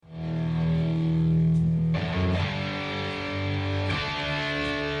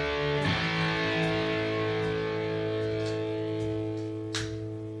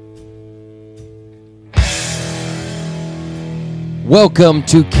Welcome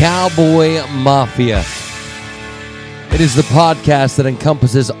to Cowboy Mafia. It is the podcast that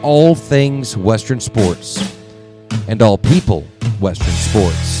encompasses all things Western sports and all people Western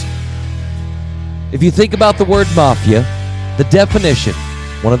sports. If you think about the word mafia, the definition,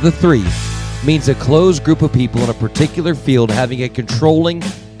 one of the three, means a closed group of people in a particular field having a controlling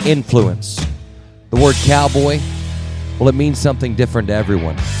influence. The word cowboy, well, it means something different to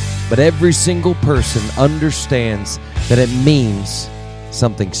everyone. But every single person understands that it means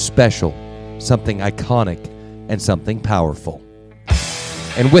something special, something iconic, and something powerful.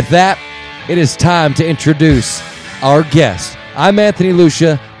 And with that, it is time to introduce our guest. I'm Anthony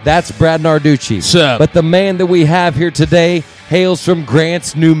Lucia. That's Brad Narducci. What's up? But the man that we have here today hails from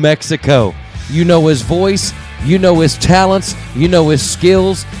Grants, New Mexico. You know his voice, you know his talents, you know his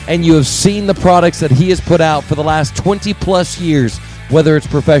skills, and you have seen the products that he has put out for the last 20-plus years. Whether it's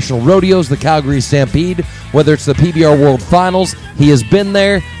professional rodeos, the Calgary Stampede, whether it's the PBR World Finals, he has been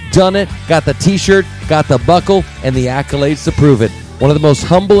there, done it, got the t-shirt, got the buckle, and the accolades to prove it. One of the most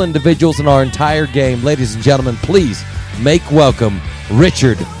humble individuals in our entire game. Ladies and gentlemen, please make welcome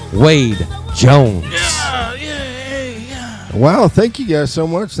Richard Wade Jones. Wow, thank you guys so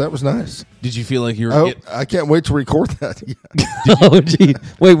much. That was nice. Did you feel like you were I can't wait to record that. Oh, gee.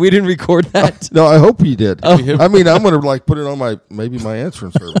 Wait, we didn't record that? No, I hope you did. Oh. I mean, I'm going to put it on my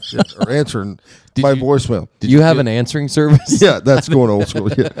answering service or answering my voicemail. You have an answering service? Yeah, that's going old school.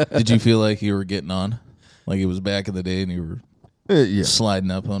 Yeah. Did you feel like you were getting on? Like it was back in the day and you were Yeah.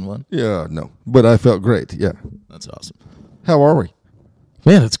 sliding up on one? Yeah, no. But I felt great. Yeah. That's awesome. How are we?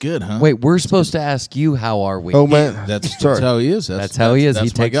 Man, that's good, huh? Wait, we're supposed to ask you, how are we? Oh, man. That's Sorry. how he is. That's how he is.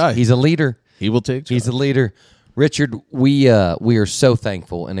 That's He my takes, guy. He's a leader. He will take He's a leader. Richard, we are so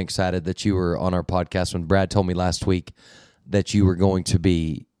thankful and excited that you were on our podcast. When Brad told me last week that you were going to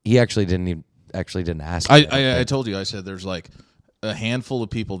be, he actually didn't ask me. I told you, I said there's like a handful of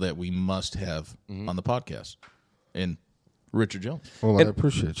people that we must have on the podcast. And Richard Jones. Well, I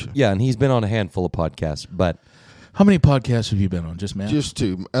appreciate you. Yeah, and he's been on a handful of podcasts, but How many podcasts have you been on? Just Matt? Just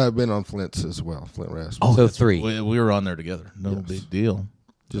two. I've been on Flint's as well, Flint Rasmussen. Oh, so that's three. right. We were on there together. No big deal.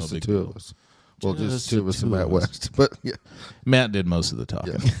 Just No the big two deal. of us. Well, just Just two the of us two and Matt of us. West. But, yeah. Matt did most of the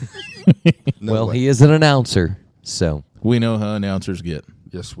talking. Yeah. No well, way. he is an announcer. So, We know how announcers get.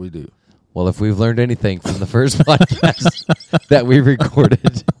 Yes, we do. well, if we've learned anything from the first podcast that we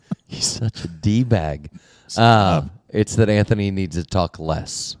recorded, he's such a D-bag. It's that Anthony needs to talk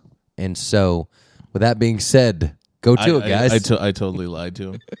less. And so, with that being said, go to it, guys. I totally lied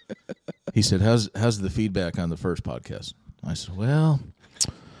to him. He said, "How's the feedback on the first podcast?" I said, "Well,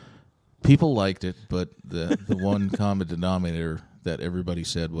 people liked it, but the one common denominator that everybody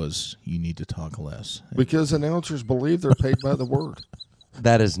said was you need to talk less." Because announcers believe they're paid by the word.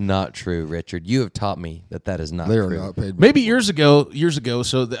 That is not true, Richard. You have taught me that is not They true. are not paid by Maybe years ago.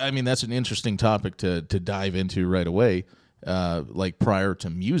 So I mean, that's an interesting topic to dive into right away. Like prior to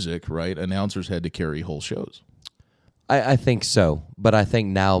music, right? Announcers had to carry whole shows. I think so, but I think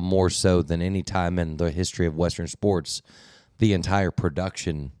now more so than any time in the history of Western sports, the entire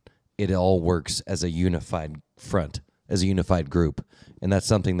production, it all works as a unified front, as a unified group, and that's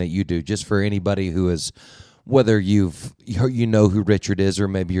something that you do. Just for anybody who is, whether you know who Richard is, or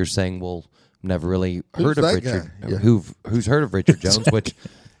maybe you're saying, well, never really heard of that Richard, guy? Yeah. who's heard of Richard Jones, which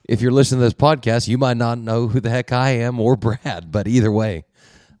if you're listening to this podcast, you might not know who the heck I am or Brad, but either way.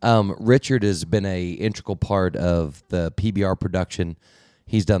 Richard has been a integral part of the PBR production.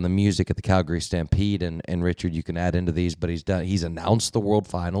 He's done the music at the Calgary Stampede, and Richard, you can add into these, but he's announced the World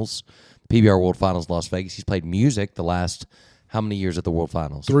Finals, PBR World Finals, Las Vegas. He's played music the last, how many years at the World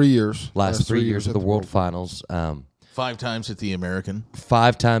Finals? 3 years. Last 3 years at the World Finals. 5 times at the American.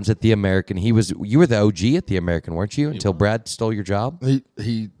 5 times at the American. You were the OG at the American, weren't you? Until Brad stole your job.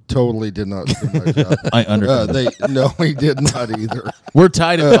 He totally did not do my job. I understand. No, he did not either. We're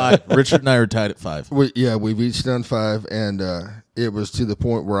tied at 5. Richard and I are tied at 5. We've each done 5, and it was to the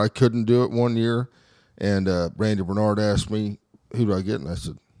point where I couldn't do it one year, and Randy Bernard asked me, who do I get? And I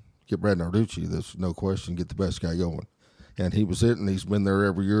said, get Brad Narducci. There's no question. Get the best guy going. And he was it, and he's been there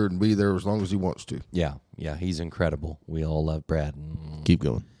every year and be there as long as he wants to. Yeah, he's incredible. We all love Brad. Keep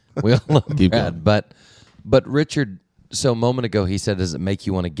going. We all love Keep Brad. going. But Richard, so a moment ago he said, does it make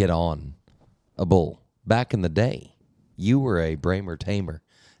you want to get on a bull? Back in the day, you were a bramer tamer.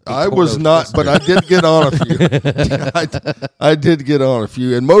 I was not, but I did get on a few. I did get on a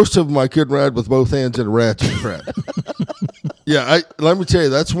few, and most of them I could ride with both hands in a ratchet trap. Let me tell you,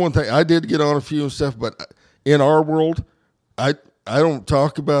 that's one thing. I did get on a few and stuff, but in our world, I don't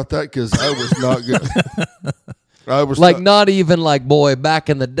talk about that because I was not good. I was Like, not even like, boy, back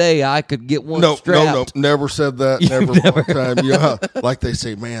in the day, I could get one strapped. never said that. Never one time. You know how, like they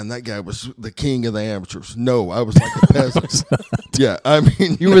say, man, that guy was the king of the amateurs. No, I was like a peasant. Yeah, I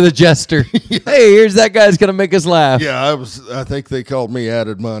mean, You were the jester. Hey, here's that guy's going to make us laugh. yeah, I was. I think they called me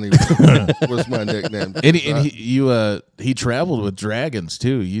Added Money. Was my nickname. And he traveled with dragons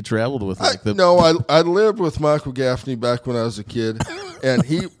too. You traveled with like I lived with Michael Gaffney back when I was a kid, and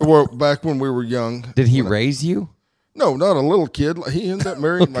back when we were young. Did he raise you? No, not a little kid. He ended up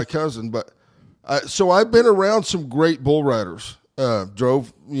marrying my cousin. But so I've been around some great bull riders.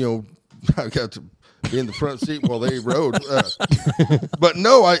 Drove, I got to be in the front seat while they rode. But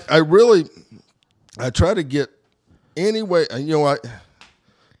no, I try to get anyway.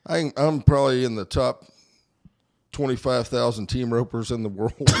 I'm probably in the top 25,000 team ropers in the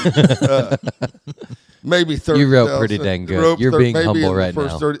world. Maybe 30,000. You rope pretty dang good. You're being humble right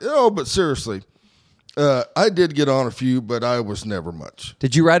now. 30. Oh, but seriously. I did get on a few, but I was never much.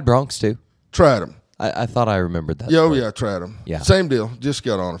 Did you ride broncs too? Tried them. I thought I remembered that. Yeah, I tried them. Yeah. Same deal. Just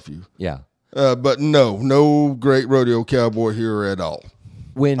got on a few. Yeah. But no great rodeo cowboy here at all.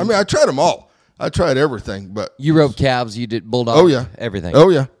 I tried them all. I tried everything, but you roped calves, you did bulldogs. Oh yeah, everything. Oh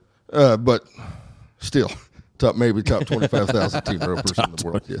yeah, but still, maybe top 25,000 team ropers in the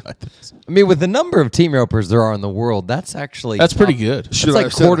world. Yeah. I mean, with the number of team ropers there are in the world, that's pretty good. Should I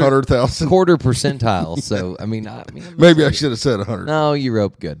have said 100,000? Quarter percentile. So I mean maybe I should have said 100. No, you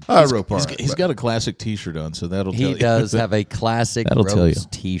rope good. I rope. He's got a classic T-shirt on, so that'll tell you. He does have a classic Ropes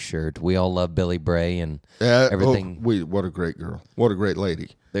T-shirt. We all love Billy Bray and everything. What a great girl. What a great lady.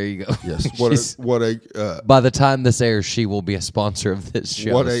 There you go. Yes. By the time this airs, she will be a sponsor of this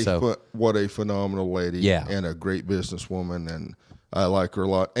show. What a phenomenal lady. Yeah. And a great businesswoman, and I like her a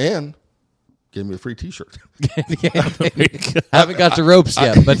lot. And gave me a free T-shirt. Haven't got to ropes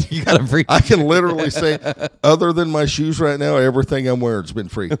yet, but you got a free. I can literally say, other than my shoes right now, everything I'm wearing has been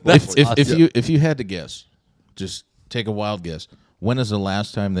free. If you had to guess, just take a wild guess. When is the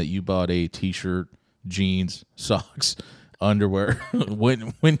last time that you bought a T-shirt, jeans, socks, underwear?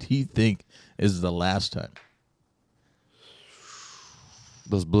 when do you think is the last time?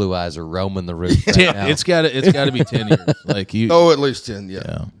 Those blue eyes are roaming the roof right now. It's got to be 10 years. Like you. Oh, at least 10.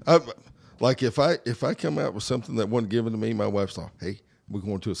 Yeah. Like if I come out with something that wasn't given to me, my wife's like, "Hey, we're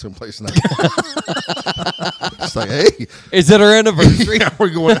going to someplace nice." It's like, "Hey, is it our anniversary? Yeah, we're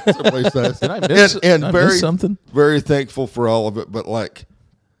going to someplace nice." Did I miss something? Very thankful for all of it, but like,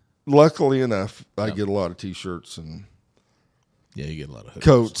 luckily enough, I get a lot of T-shirts and. Yeah, you get a lot of hoodies.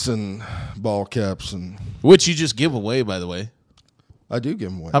 Coats and ball caps and which you just give away, by the way. I do give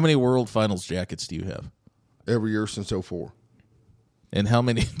them away. How many World Finals jackets do you have? Every year since 2004. And how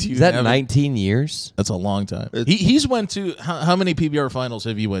many do you have? Is that have? 19 years? That's a long time. He's went to how many PBR finals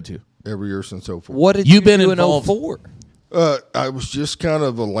have you went to? Every year since 2004. What did you been do involved? in 2004? I was just kind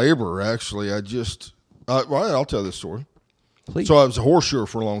of a laborer, actually. I'll tell this story. Please. So I was a horseshoer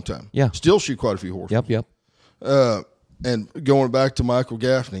for a long time. Yeah. Still shoot quite a few horses. Yep. And going back to Michael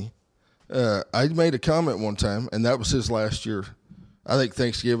Gaffney, I made a comment one time, and that was his last year. I think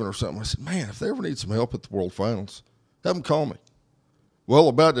Thanksgiving or something. I said, "Man, if they ever need some help at the World Finals, have them call me." Well,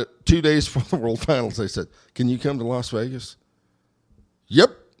 about 2 days before the World Finals, they said, "Can you come to Las Vegas?" Yep.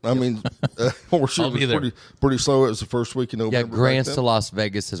 I mean, horseshoe was pretty slow. It was the first week in November. Yeah, Grants to Las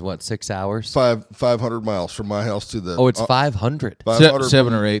Vegas is what, 6 hours? 500 miles from my house to the. Oh, it's 500.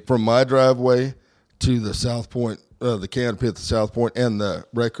 7 or 8 from my driveway to the South Point, the canopy at the South Point, and the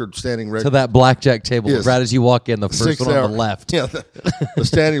standing record. To that blackjack table, Yes. right as you walk in, the first 6 one on hours. the left. Yeah, the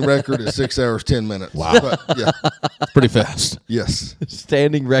standing record is 6 hours 10 minutes. Wow. But, yeah. pretty fast. Yes.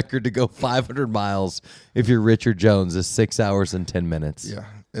 Standing record to go 500 miles if you're Richard Jones is 6 hours and 10 minutes. Yeah,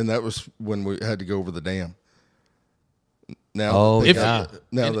 and that was when we had to go over the dam. Now,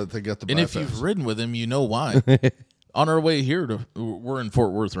 that they got the and bypass. if you've ridden with him, you know why. On our way here, we're in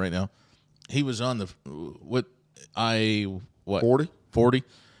Fort Worth right now. He was on the 40? 40, and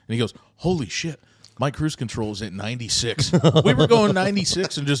he goes, "Holy shit, my cruise control is at 96." We were going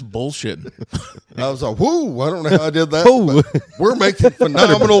 96 and just bullshitting. I was like, "Whoo!" I don't know how I did that. But we're making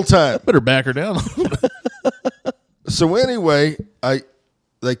phenomenal time. Better back her down. So anyway,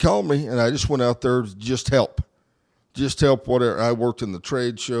 they called me, and I just went out there to just help whatever. I worked in the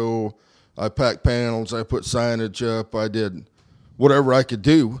trade show. I packed panels. I put signage up. I did whatever I could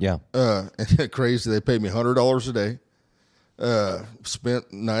do. Yeah. And crazy, they paid me $100 a day.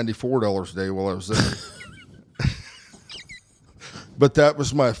 Spent $94 a day while I was there. But that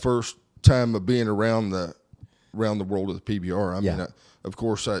was my first time of being around the world of the PBR. I mean, of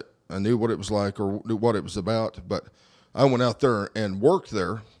course, I knew what it was like or knew what it was about, but I went out there and worked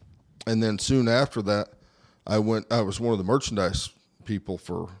there, and then soon after that, I was one of the merchandise people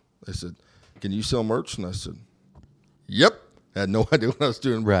they said, "Can you sell merch?" And I said, "Yep." I had no idea what I was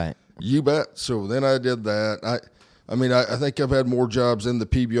doing. Right. You bet. So then I did that. I think I've had more jobs in the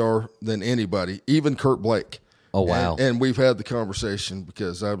PBR than anybody, even Kurt Blake. Oh, wow. And we've had the conversation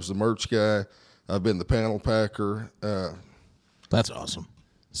because I was the merch guy. I've been the panel packer. That's awesome.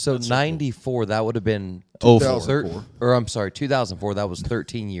 So 94, that would have been 2004. Or I'm sorry, 2004. That was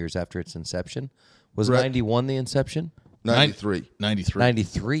 13 years after its inception. Was Right. 91 the inception? 93. 93.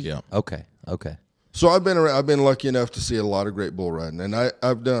 93. Yeah. Okay. So I've been lucky enough to see a lot of great bull riding, and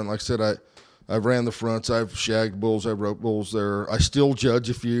I've done, like I said, I've ran the fronts, I've shagged bulls, I've roped bulls there. I still judge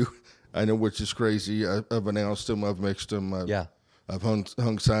a few. I know, which is crazy. I've announced them, I've mixed them. I've hung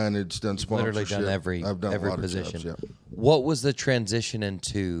signage, done sponsorship. Literally done every I've done a lot position. of jobs, yeah. What was the transition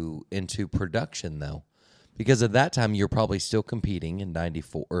into production though? Because at that time you're probably still competing in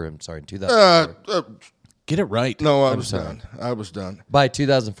 94, or I'm sorry, in 2004. Get it right. No, I was done. I was done. By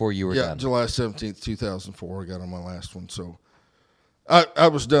 2004 you were Yeah, done. July 17th, 2004, I got on my last one. So I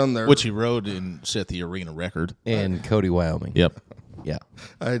was done there. Which he rode and set the arena record. In Cody, Wyoming. Yep. Yeah.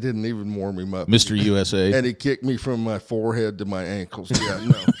 I didn't even warm him up. Mr. USA. And he kicked me from my forehead to my ankles. Yeah,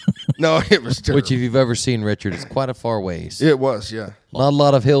 no, it was terrible. Which, if you've ever seen Richard, is quite a far ways. It was, yeah. Not a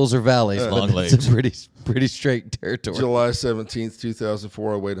lot of hills or valleys, Long but legs. it's a pretty straight territory. July 17th,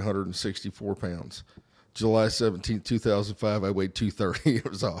 2004, I weighed 164 pounds. July 17th, 2005, I weighed 230. It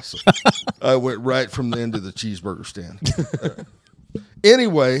was awesome. I went right from the end of the cheeseburger stand.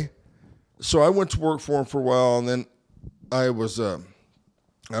 Anyway, so I went to work for him for a while, and then I was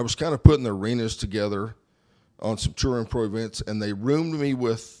kind of putting the arenas together on some touring pro events, and they roomed me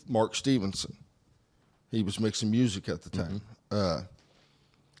with Mark Stevenson. He was mixing music at the time.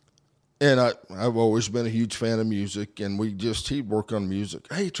 And I've always been a huge fan of music, and he'd work on music.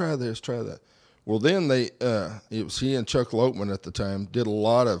 Hey, try this, try that. Well, then it was he and Chuck Lopeman at the time did a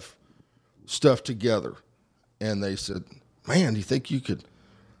lot of stuff together, and they said, "Man, do you think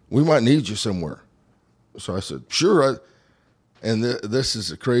we might need you somewhere?" So I said, "Sure." And this is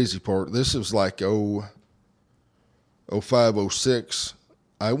the crazy part. This was like 05, 06.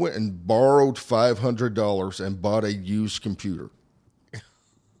 I went and borrowed $500 and bought a used computer.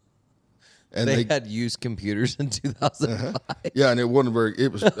 And they had used computers in 2005. Yeah, and it wasn't very.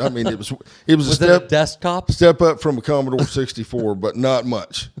 It was Was it a desktop? step up from a Commodore 64, but not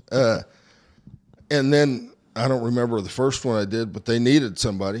much. And then I don't remember the first one I did, but they needed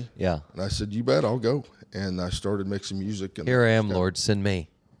somebody. Yeah. And I said, "You bet, I'll go." And I started mixing music. And Here I am, Lord, send me.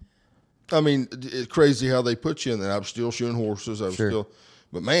 I mean, it's crazy how they put you in there. I was still shoeing horses.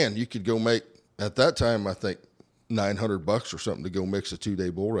 But man, you could go make at that time. I think $900 or something to go mix a 2-day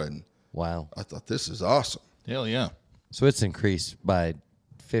bull riding. Wow. I thought, this is awesome. Hell yeah. So it's increased by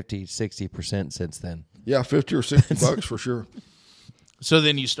 50, 60% since then. Yeah, $50 or $60 for sure. So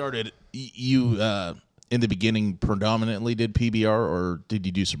then you started, in the beginning predominantly did PBR, or did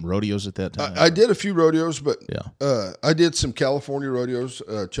you do some rodeos at that time? I did a few rodeos, but Yeah. I did some California rodeos.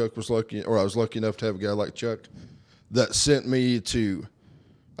 Chuck was lucky, or I was lucky enough to have a guy like Chuck that sent me to.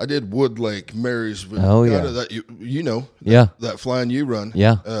 I did Wood Lake, Marysville. Oh, yeah. That you know. Yeah. That Flying U run.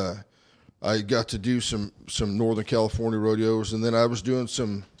 Yeah. I got to do some Northern California rodeos, and then I was doing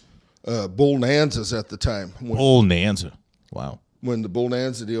some Bull Nanzas at the time. Bull Nanza. Wow. When the Bull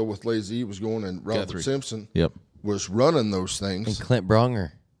Nanza deal with Lazy was going, and Robert Guthrie. Simpson Yep. was running those And things. Clint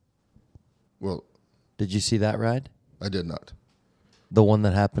Bronger. Well, Did you see that ride? I did not. The one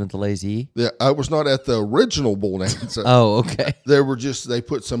that happened at the Lazy E? Yeah, I was not at the original Bull Nanza. Oh, okay. They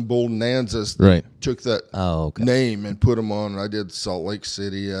put some Bull Nanzas that Right. took that Oh, okay. name and put them on. I did Salt Lake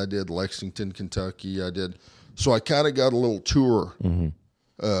City. I did Lexington, Kentucky. So I kind of got a little tour,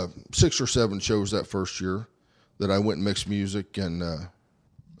 6 or 7 shows that first year that I went and mixed music and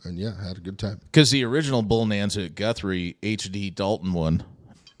yeah, had a good time. Because the original Bull Nanza at Guthrie, H.D. Dalton won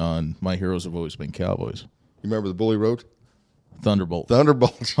on My Heroes Have Always Been Cowboys. You remember the Bully Road? Thunderbolt.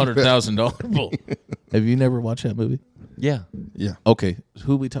 Thunderbolt. $100,000 bull. Have you never watched that movie? Yeah. Yeah. Okay.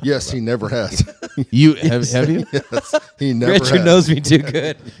 Who we talking Yes, about? he never has. You have you? Yes, he never Richard has. knows me too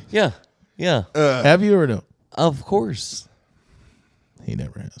good. Yeah. Yeah. Have you or no? Of course. He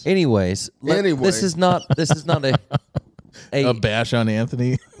never has. Anyways, Anyway. this is not A bash on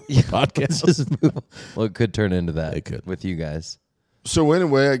Anthony podcast. Let's just move on. Well, it could turn into that. It could. With you guys. So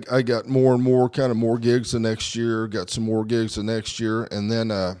anyway, I got more and more more gigs the next year, got some more gigs the next year, and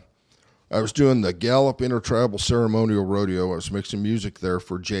then I was doing the Gallup Intertribal Ceremonial Rodeo. I was mixing music there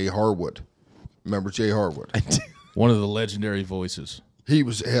for Jay Harwood. Remember Jay Harwood? One of the legendary voices. He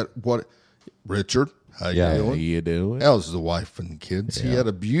was at Richard. How Yeah. you How doing? you doing? How's the wife and kids? He had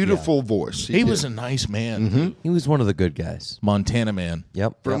a beautiful voice. He was did. a nice man. He was one of the good guys. Montana man.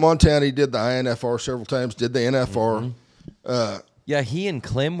 Yep. From yep. Montana. He did the INFR several times. Did the NFR. Yeah, he and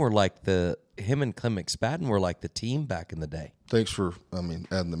Clem were like him and Clem McSpadden were like the team back in the day. Thanks for, adding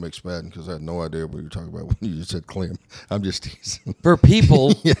the mixed Madden because I had no idea what you were talking about when you just said Clem. I'm just teasing. For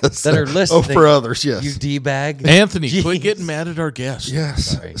people Yes. that are listening. Oh, for others, yes. You D-bag. Anthony, Jeez. quit getting mad at our guest. Yes.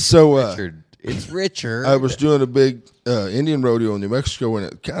 Sorry. So Richard. It's Richard. I was doing a big Indian rodeo in New Mexico, and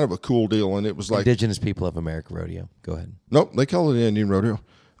it kind of a cool deal. And it was like, Indigenous People of America Rodeo. Go ahead. nope, they call it an Indian rodeo,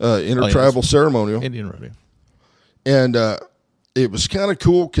 intertribal ceremonial. Indian rodeo. And it was kind of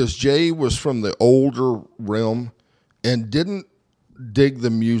cool because Jay was from the older realm and didn't dig the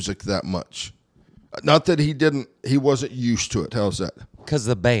music that much. Not that he wasn't used to it. How's that? Because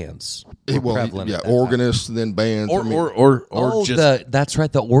the bands were prevalent. Yeah, at that time. organists, then bands. Oh, just that's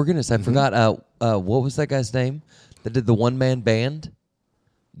right. The organist. I forgot. What was that guy's name that did the one-man band?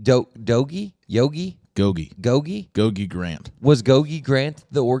 Yogi? Gogi Grant. Was Gogi Grant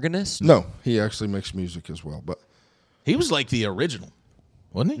the organist? No, he actually makes music as well. But He was like the original,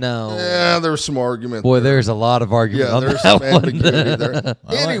 wasn't he? No. yeah, there was some argument. Boy, there. there's a lot of argument Yeah, on there's that some one. ambiguity there.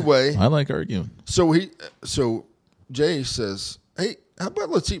 Anyway, I like arguing. so Jay says, "Hey, how about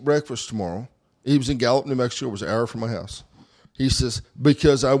let's eat breakfast tomorrow?" He was in Gallup, New Mexico. It was an hour from my house. He says,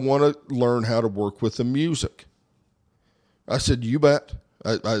 "Because I want to learn how to work with the music." I said, "You bet.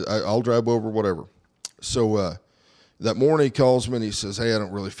 I'll drive over, whatever." So that morning he calls me and he says, "Hey, I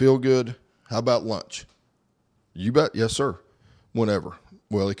don't really feel good. How about lunch?" "You bet. Yes, sir. Whenever."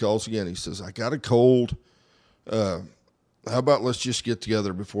 Well, he calls again. He says, "I got a cold. How about let's just get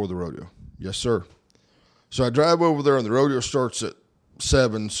together before the rodeo?" "Yes, sir." So I drive over there, and the rodeo starts at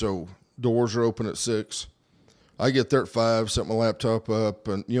 7, so doors are open at 6. I get there at 5, set my laptop up,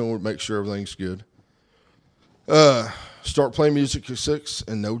 and, make sure everything's good. Start playing music at 6,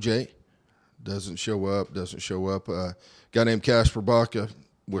 and no Jay. Doesn't show up. Guy named Casper Baca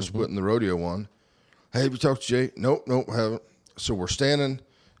was putting the rodeo on. "Hey, have you talked to Jay?" Nope, haven't. So we're standing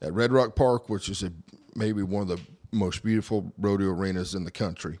at Red Rock Park, which is maybe one of the most beautiful rodeo arenas in the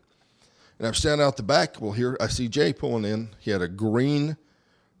country. And I'm standing out the back. Well, here I see Jay pulling in. He had a green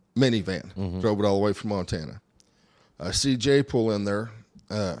minivan, drove it all the way from Montana. I see Jay pull in there,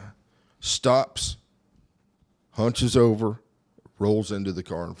 stops, hunches over, rolls into the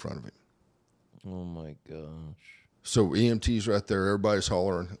car in front of him. Oh, my gosh. So EMT's right there. Everybody's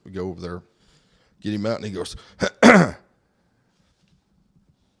hollering. We go over there, get him out, and he goes, That's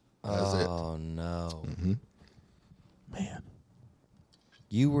it. Oh, no. Man.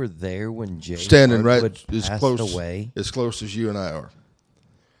 You were there when Jay Standing right Hardwood as passed close away? as close as you and I are.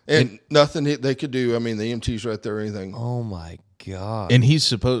 And nothing they could do. I mean, the EMT's right there, anything. Oh, my God. And he's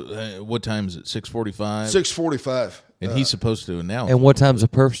supposed. What time is it? 6:45. 6:45. And he's supposed to announce. And what time's the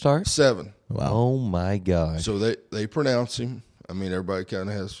perf start? 7. Wow. Oh, my gosh. So they pronounce him. I mean, everybody kind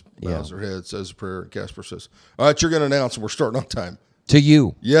of bows Yeah. their head, says a prayer. Casper says, "All right, you're going to announce, and we're starting on time." To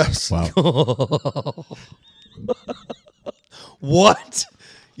you. Yes. Wow. What?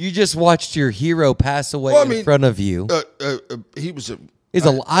 You just watched your hero pass away Well, I mean, in front of you. He was Is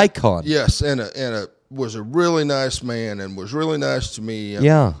an icon. yes, and was a really nice man, and was really nice to me.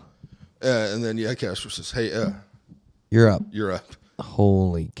 Yeah. And then Casper says, "Hey, You're up. you're up."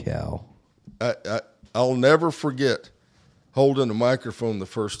 Holy cow. I'll never forget holding a microphone the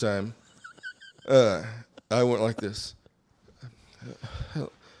first time. I went like this.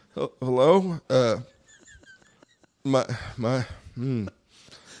 "Hello, my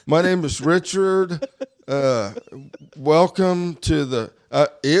name is Richard. Welcome to the." I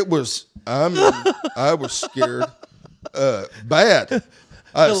was scared. Bad.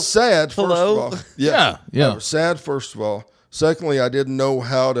 I was sad. First Hello? of all, Yeah. I was sad. First of all. Secondly, I didn't know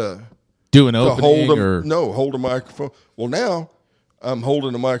how to. Do an To opening hold a microphone. Well, now I'm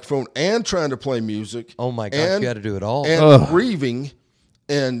holding a microphone and trying to play music. Oh, my gosh. and, You had to do it all. And grieving.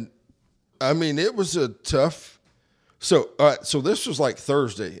 And, I mean, it was a tough. So, all right. So this was like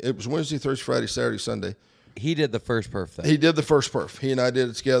Thursday. It was Wednesday, Thursday, Friday, Saturday, Sunday. He did the first perf thing. He did the first perf. He and I did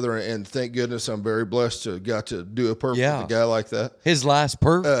it together. And thank goodness I'm very blessed to got to do a perf Yeah. with a guy like that. His last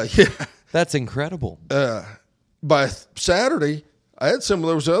perf. Yeah. That's incredible. By Saturday, I had some of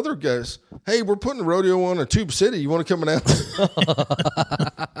those other guys. "Hey, we're putting a rodeo on in Tuba City. You want to come and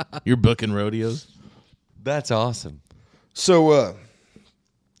out?" You're booking rodeos. That's awesome. So, all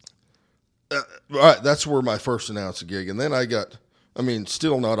right, that's where my first announcing gig. And then I got,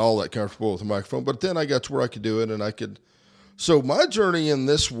 still not all that comfortable with the microphone, but then I got to where I could do it and I could. So my journey in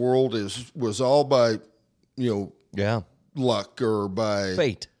this world was all by, Yeah. luck or by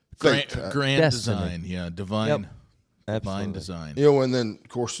Fate. fate. Grand Destiny. design. Yeah, divine. Yep. Divine Absolutely. design. You know, and then of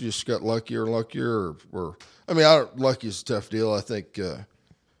course you just got luckier and luckier. Or I mean, lucky is a tough deal. I think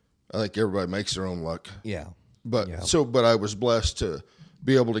everybody makes their own luck. Yeah. But Yeah. but I was blessed to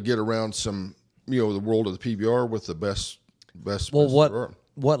be able to get around some, the world of the PBR with the best. Well, best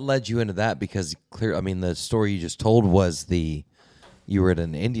what led you into that? Because the story you just told was you were at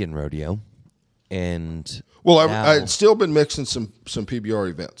an Indian rodeo, and Well, now- I'd still been mixing some PBR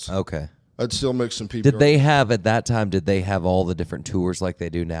events. okay. I'd still mix some PBR. Did they have at that time? Did they have all the different tours like they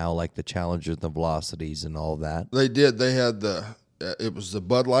do now, like the Challengers, the Velocities, and all of that? They did. They had it was the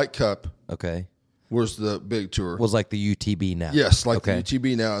Bud Light Cup Okay, was the big tour. was like the UTB now. Yes, like okay. the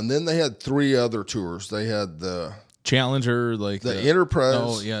UTB now. And then they had 3 other tours. They had the Challenger, like the Enterprise,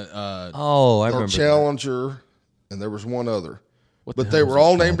 Oh yeah. Oh, I or remember. that. Challenger, and there was one other. What But the they hell were was it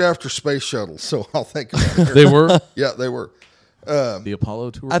all called? named after space shuttles, so I'll think about it. They were Yeah, they were. the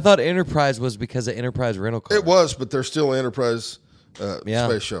Apollo tour. I thought Enterprise was because of Enterprise rental car. It was, but they're still Enterprise Yeah.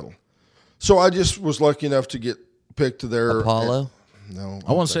 space shuttle. So I just was lucky enough to get picked there. Apollo, No,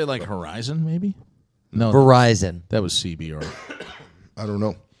 I want to say like Horizon, maybe. No, Verizon. that was CBR. I don't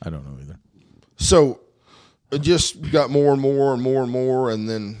know. I don't know either. So it just got more and more and more and more, and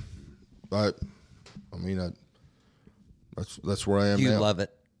then that's where I am Do you now. love it?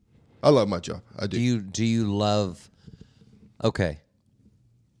 I love my job. I do. Do you love? Okay.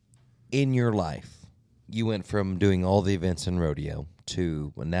 In your life, you went from doing all the events in rodeo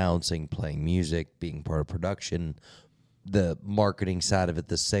to announcing, playing music, being part of production, the marketing side of it,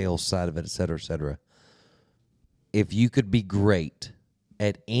 the sales side of it, et cetera, et cetera. If you could be great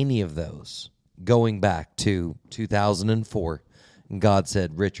at any of those, going back to 2004, and God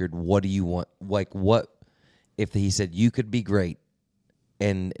said, Richard, what do you want? Like, what if he said you could be great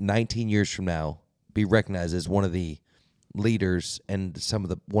and 19 years from now be recognized as one of the leaders and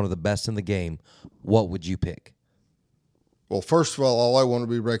one of the best in the game, what would you pick? Well, first of all I want to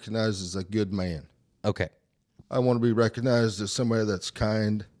be recognized as a good man. Okay. I want to be recognized as somebody that's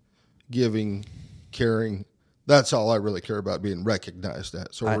kind, giving, caring. That's all I really care about, being recognized at,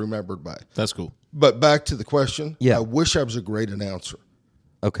 remembered by. That's cool. But back to the question. Yeah. I wish I was a great announcer.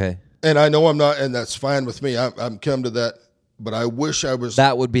 Okay. And I know I'm not, and that's fine with me. I'm come to that, but I wish I was.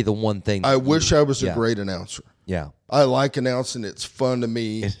 That would be the one thing. I wish I was yeah. a great announcer. Yeah. I like announcing. It's fun to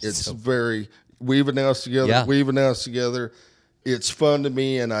me. It's very. We've announced together. Yeah. We've announced together. It's fun to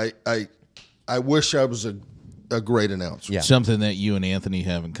me, and I wish I was a great announcer. Yeah. Something that you and Anthony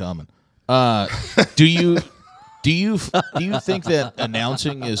have in common. Do you think that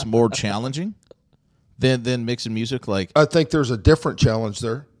announcing is more challenging than mixing music? Like I think there's a different challenge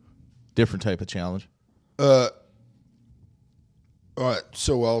there. different type of challenge. All right,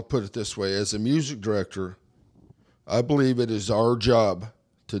 so I'll put it this way. As a music director, I believe it is our job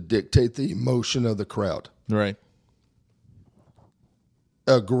to dictate the emotion of the crowd. Right.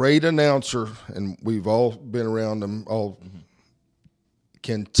 A great announcer, and we've all been around them, all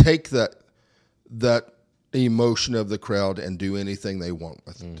can take that emotion of the crowd and do anything they want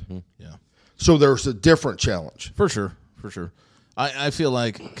with it. Yeah. So there's a different challenge. For sure. I feel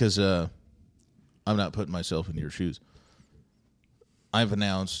like, because I'm not putting myself in your shoes. I've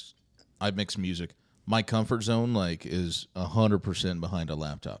announced, I mix music. My comfort zone is 100% behind a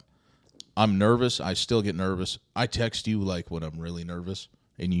laptop. I'm nervous. I still get nervous. I text you when I'm really nervous,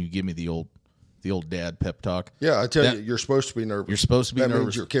 and you give me the old dad pep talk. Yeah, I tell That- you, you're supposed to be nervous. You're supposed to be that nervous.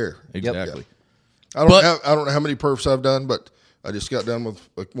 means you care. Exactly. I But- don't know how many perfs I've done, but I just got done with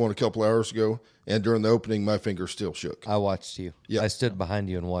one a couple hours ago, and during the opening, my fingers still shook. I watched you. Yeah. I stood behind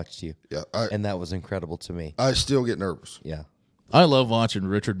you and watched you. Yeah, And that was incredible to me. I still get nervous. Yeah. I love watching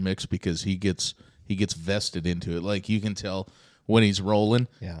Richard mix because he gets vested into it. Like, you can tell when he's rolling,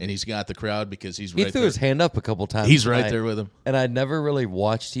 Yeah. and he's got the crowd because he's He right threw there. his hand up a couple times. He's right tonight, there with him. And I never really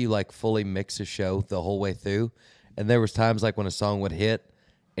watched you fully mix a show the whole way through. And there was times when a song would hit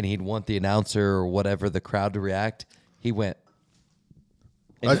and he'd want the announcer or whatever, the crowd to react. He went.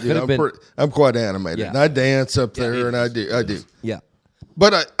 And I it do. could have been. I'm quite animated, Yeah. and I dance up there, and I do. Yeah.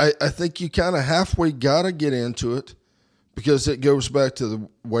 But I think you kind of halfway got to get into it because it goes back to the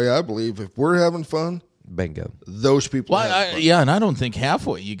way I believe. If we're having fun, Bingo. those people Well, have fun. yeah, and I don't think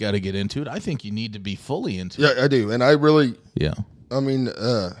halfway you got to get into it. I think you need to be fully into it. Yeah, I do. And I really, Yeah. I mean,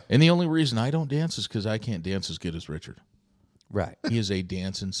 And the only reason I don't dance is because I can't dance as good as Richard. Right. He is a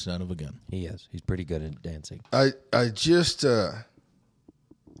dancing son of a gun. He is. He's pretty good at dancing. I just,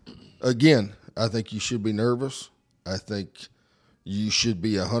 again, I think you should be nervous. I think you should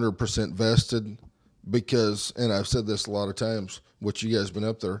be 100% vested because, and I've said this a lot of times, which you guys been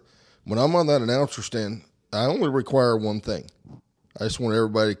up there, when I'm on that announcer stand, I only require one thing. I just want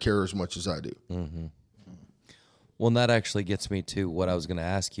everybody to care as much as I do. Well, and that actually gets me to what I was going to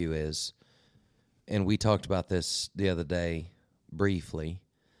ask you is, and we talked about this the other day briefly,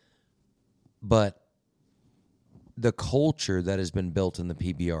 but the culture that has been built in the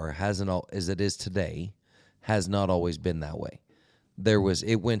PBR hasn't all as it is today has not always been that way.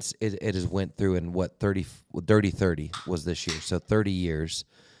 It has went through in what 30 was this year, so 30 years.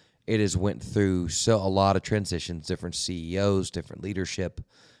 It has went through a lot of transitions, different CEOs, different leadership,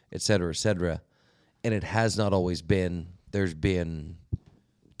 et cetera, and it has not always been. There's been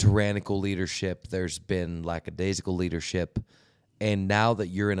tyrannical leadership. There's been lackadaisical leadership. And now that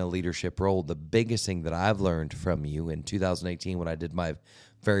you're in a leadership role, the biggest thing that I've learned from you in 2018 when I did my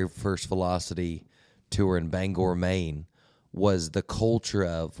very first Velocity tour in Bangor, Maine, was the culture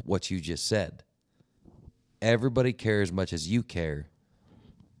of what you just said. Everybody cares as much as you care,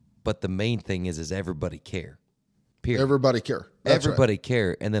 but the main thing is everybody care. Period. Everybody care. That's Everybody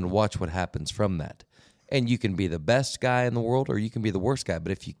care, and then watch what happens from that. And you can be the best guy in the world or you can be the worst guy,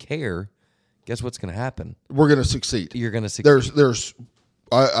 but if you care, guess what's going to happen? We're going to succeed. You're going to succeed.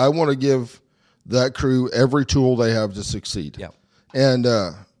 I want to give that crew every tool they have to succeed. Yeah. And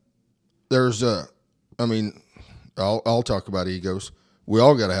I'll talk about egos. We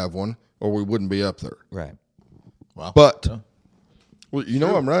all got to have one, or we wouldn't be up there. Right. Wow. But well,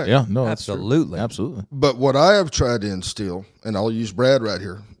 I'm right. Yeah, no, that's true. Absolutely. Absolutely. But what I have tried to instill, and I'll use Brad right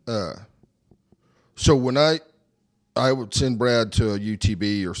here. So when I would send Brad to a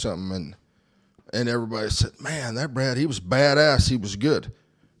UTB or something, and everybody said, "Man, that Brad, he was badass. He was good."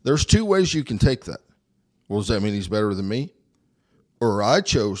 There's two ways you can take that. Well, does that mean he's better than me? Or I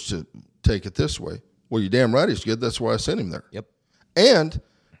chose to take it this way. Well, you're damn right he's good. That's why I sent him there. Yep. And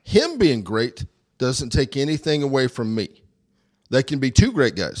him being great doesn't take anything away from me. That can be 2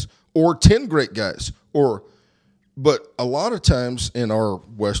 great guys or 10 great guys. But a lot of times in our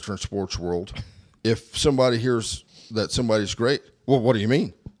Western sports world, if somebody hears that somebody's great, well, what do you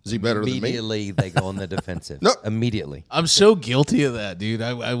mean? Is he better than me? Immediately they go on the defensive. No. Immediately. I'm so guilty of that, dude.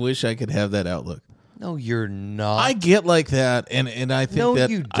 I wish I could have that outlook. No, you're not. I get like that, and I think No, that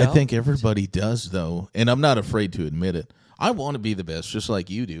you I think don't. everybody does though, and I'm not afraid to admit it. I want to be the best, just like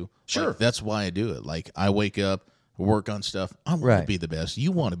you do. Sure. Like, that's why I do it. Like I wake up, work on stuff. I want to Right. be the best.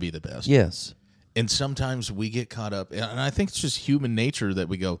 You want to be the best. Yes. And sometimes we get caught up, and I think it's just human nature that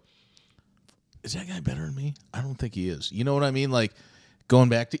we go, "Is that guy better than me? I don't think he is." You know what I mean? Like going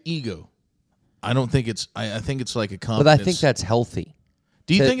back to ego. I don't think it's. I think it's like a But confidence. I think that's healthy.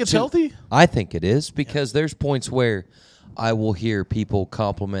 Do you think it's healthy? I think it is because there's points where I will hear people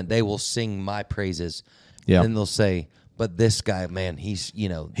compliment. They will sing my praises. Yeah. And they'll say, but this guy, man, he's He's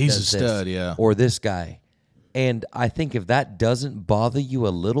does a this. stud, yeah. Or this guy. And I think if that doesn't bother you a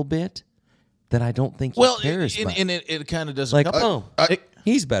little bit, then I don't think you care as much. and it kind of doesn't. Like, come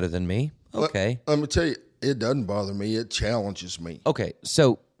he's better than me. Okay. Let me tell you, it doesn't bother me. It challenges me. Okay.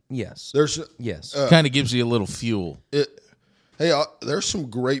 So, yes. Yes. kind of gives you a little fuel. There's some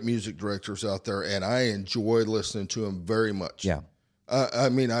great music directors out there, and I enjoy listening to them very much. Yeah. I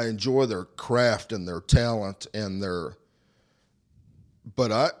enjoy their craft and their talent and their.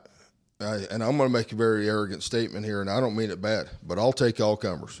 But and I'm going to make a very arrogant statement here, and I don't mean it bad, but I'll take all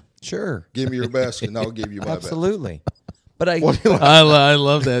comers. Sure. Give me your best, and I'll give you my best. Absolutely. But I I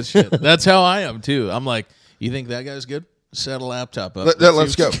love that shit. That's how I am too. I'm like, you think that guy's good? Set a laptop up.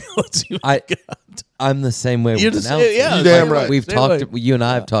 Let's go. Let's see what we got. I'm the same way You're with just- announcing. yeah, You damn right. We've Same talked. way. You and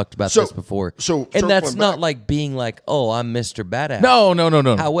I have talked about So- this before. so and that's circling not back- like being like, "Oh, I'm Mr. Badass."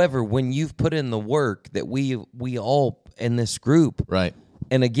 No. However, when you've put in the work that we all in this group, Right.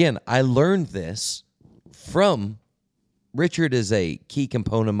 and again, I learned this from Richard is a key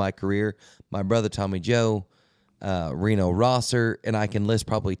component of my career. My brother Tommy Joe, Reno Rosser, and I can list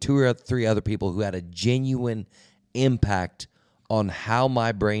probably 2 or 3 other people who had a genuine impact on how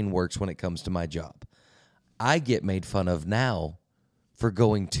my brain works when it comes to my job. I get made fun of now for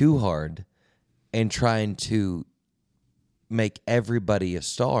going too hard and trying to make everybody a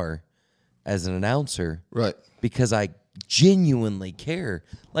star as an announcer Right. because I genuinely care.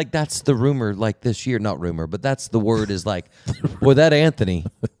 Like that's the rumor like this year, not rumor, but that's the word is like, boy, that Anthony,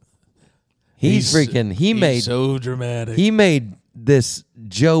 he made so dramatic. he made this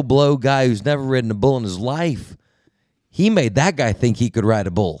Joe Blow guy who's never ridden a bull in his life. He made that guy think he could ride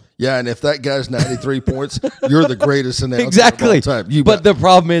a bull. Yeah, and if that guy's 93 points, you're the greatest announcer Exactly. of all time. You but bet. the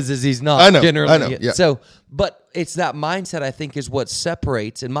problem is he's not. I know, Generally. yeah. So, but it's that mindset I think is what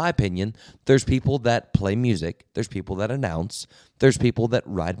separates, in my opinion. There's people that play music. There's people that announce. There's people that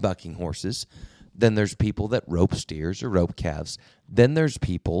ride bucking horses. Then there's people that rope steers or rope calves. Then there's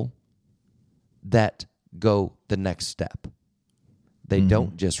people that go the next step. They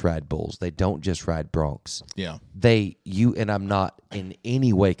don't just ride bulls. They don't just ride broncs. Yeah. And I'm not in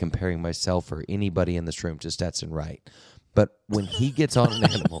any way comparing myself or anybody in this room to Stetson Wright. But when he gets on an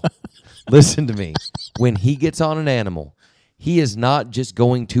animal, listen to me. When he gets on an animal, he is not just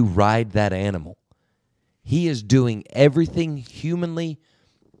going to ride that animal. He is doing everything humanly,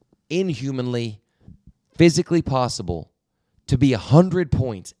 inhumanly, physically possible to be 100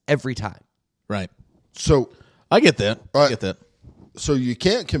 points every time. Right. So I get that. I get that. So you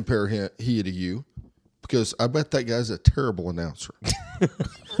can't compare he to you because I bet that guy's a terrible announcer.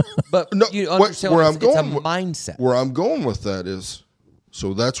 But No, you understand where it's I'm going a with- mindset. Where I'm going with that is,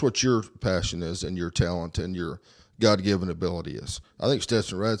 so that's what your passion is and your talent and your God-given ability is. I think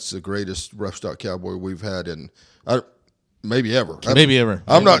Stetson Wright's the greatest rough stock cowboy we've had maybe ever. Maybe ever.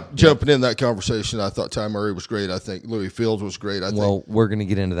 I'm not jumping in that conversation. I thought Ty Murray was great. I think Louis Fields was great. Well, we're going to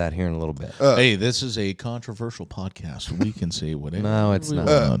get into that here in a little bit. Hey, this is a controversial podcast. We can say whatever. No, it's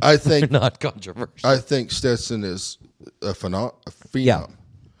not. I think Not controversial. I think Stetson is a phenom. Yeah.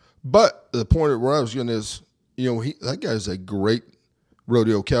 But the point where I was going is, that guy's a great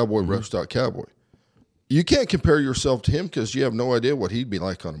rodeo cowboy, rough stock cowboy. You can't compare yourself to him because you have no idea what he'd be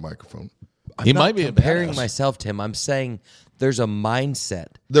like on a microphone. He might be comparing a badass. myself to him. I'm saying there's a mindset.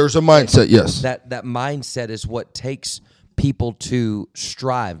 There's a mindset, yes. That mindset is what takes people to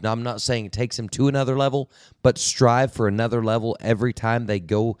strive. Now, I'm not saying it takes them to another level, but strive for another level every time they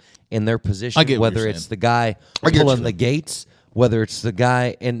go in their position. I get what whether you're it's saying. the guy get pulling you. the gates, whether it's the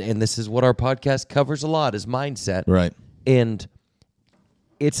guy, and this is what our podcast covers a lot, is mindset. Right. And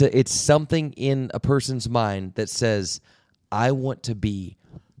it's something in a person's mind that says, I want to be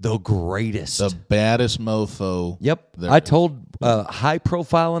the greatest. The baddest mofo. Yep. there I is. told a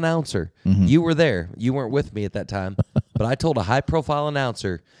high-profile announcer. You were there. You weren't with me at that time. But I told a high-profile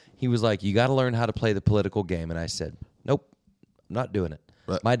announcer, he was like, you got to learn how to play the political game. And I said, nope, I'm not doing it.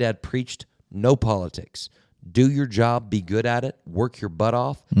 Right. My dad preached no politics. Do your job, be good at it, work your butt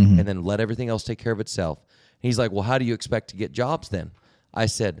off, and then let everything else take care of itself. He's like, well, how do you expect to get jobs then? I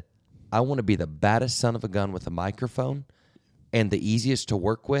said, I want to be the baddest son of a gun with a microphone and the easiest to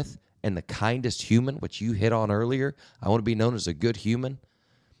work with and the kindest human, which you hit on earlier. I want to be known as a good human.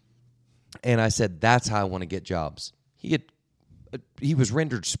 And I said, that's how I want to get jobs. He was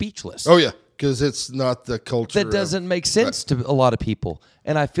rendered speechless. Oh, yeah, because it's not the culture. That doesn't make sense to a lot of people.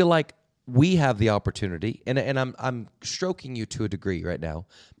 And I feel like we have the opportunity, and I'm stroking you to a degree right now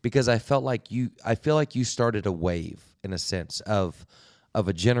because I feel like you started a wave in a sense of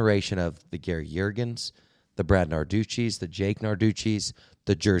a generation of the Gary Juergens, the Brad Narducci's, the Jake Narducci's,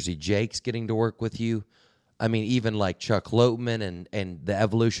 the Jersey Jakes getting to work with you. I mean, even like Chuck Loatman and the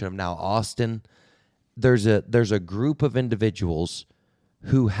evolution of now Austin. There's a group of individuals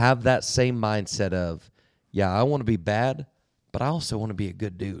who have that same mindset of, yeah, I want to be bad, but I also want to be a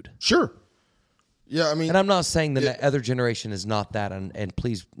good dude. Sure. Yeah, I mean, And I'm not saying the other generation is not that, and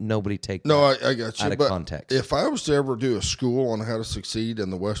please, nobody take no, that I got you. out of But context. if I was to ever do a school on how to succeed in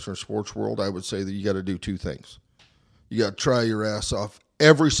the Western sports world, I would say that you got to do two things. You got to try your ass off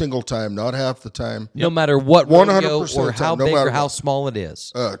every single time, not half the time. No matter what rodeo 100% or of the how time, no big matter or how what. small it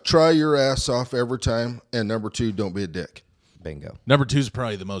is. Try your ass off every time. And number two, don't be a dick. Bingo. Number 2 is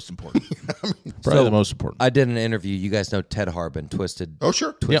probably the most important. Probably the most important. I did an interview. You guys know Ted Harbin, Twisted Oh,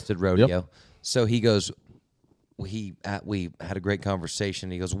 sure. Twisted Rodeo. Yep. So he goes, we had a great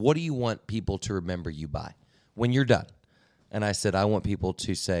conversation. He goes, what do you want people to remember you by when you're done? And I said, I want people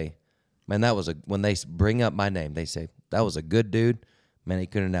to say, man, when they bring up my name, they say, that was a good dude. Man, he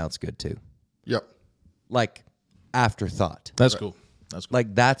could announce good too. Yep. Like afterthought. That's cool. That's cool.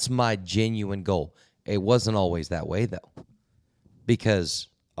 Like that's my genuine goal. It wasn't always that way though, because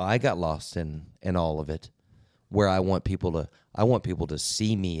I got lost in all of it, where I want people to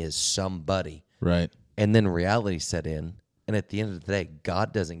see me as somebody, Right. and then reality set in, and at the end of the day,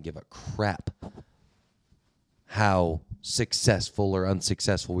 God doesn't give a crap how successful or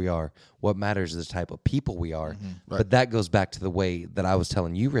unsuccessful we are. What matters is the type of people we are. But that goes back to the way that I was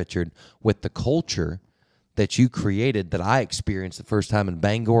telling you, Richard, with the culture that you created that I experienced the first time in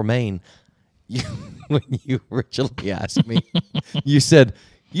Bangor, Maine. When you originally asked me, you said,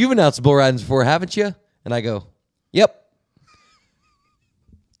 you've announced bull ridings before, haven't you? And I go, yep.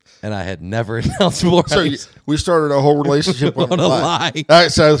 And I had never announced bull So ridings. we started a whole relationship on On a lie.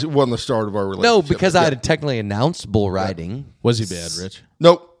 So it wasn't the start of our relationship. No, because I Yeah. had technically announced bull riding. Was he bad, Rich?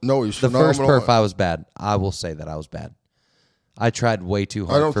 Nope. No, he's The phenomenal. first perf, I was bad. I will say that I was bad. I tried way too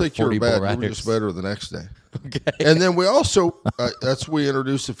hard I don't for think you 40 were bull bad. You riders. were just better the next day. Okay. And then we also we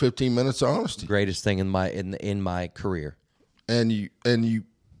introduced the 15 minutes of honesty. Greatest thing in my career. And you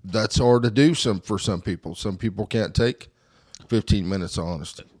that's hard to do for some people. Some people can't take 15 minutes of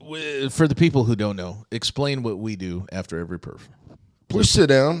honesty. For the people who don't know, explain what we do after every perf. We sit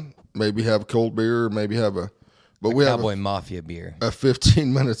down, maybe have a cold beer, maybe have we have Cowboy Mafia beer. a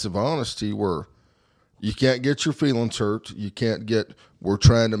 15 minutes of honesty where you can't get your feelings hurt. We're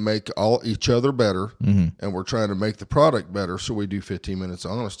trying to make each other better, and we're trying to make the product better, so we do 15 minutes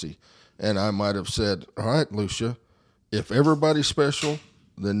of honesty. And I might have said, all right, Lucia, if everybody's special,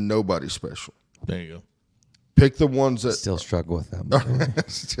 then nobody's special. There you go. Pick the ones that... Still struggle with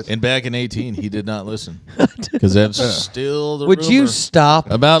that. And back in 18, he did not listen because that's still the Would rumor you stop?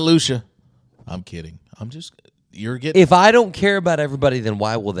 about Lucia. I'm kidding. You're getting. If I don't care about everybody, then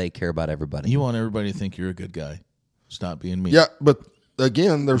why will they care about everybody? You want everybody to think you're a good guy. Stop being mean. Yeah, but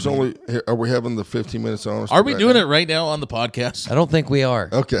again, there's only... Are we having the 15 minutes of honesty? Are we doing it right now on the podcast? I don't think we are.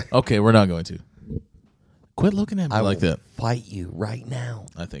 Okay. Okay, we're not going to. Quit looking at me I like will that. fight you right now.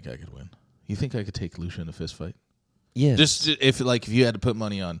 I think I could win. You think I could take Lucia in a fist fight? Yes. Just if you had to put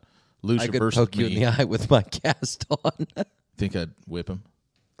money on Lucia I could versus poke me, you in the eye with my cast on. think I'd whip him?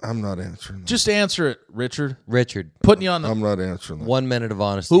 I'm not answering that. Just answer it, Richard. Richard, Putting you on the. I'm not answering that. 1 minute of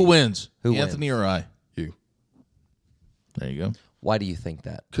honesty. Who wins? Who Anthony or I? You. There you go. Why do you think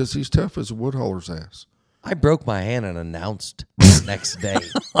that? Because he's tough as a wood hauler's ass. I broke my hand and announced the next day.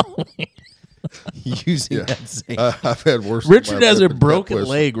 Using Yeah. that same. I've had worse. Richard has a broken broken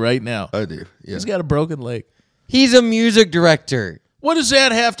leg right now. I do. Yeah. He's got a broken leg. He's a music director. What does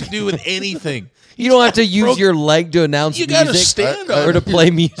that have to do with anything? You don't have to use your leg to announce You music got to stand I- up. or to play I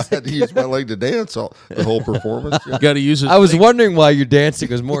music. had to use my leg to dance the whole performance. Yeah. Got to use it. I was wondering why your dancing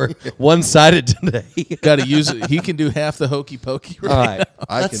was more one-sided today. Got to use it. He can do half the hokey pokey. Right All right, now.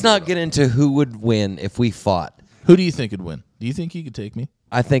 I let's can not do get into who would win if we fought. Who do you think would win? Do you think you could take me?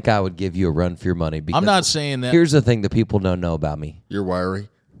 I think I would give you a run for your money. Because I'm not saying that. Here's the thing that people don't know about me. You're wiry.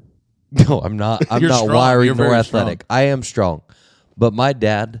 No, I'm not. I'm You're not strong. wiry You're nor very athletic. I am strong, but my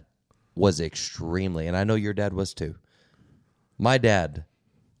dad was extremely, and I know your dad was too. My dad,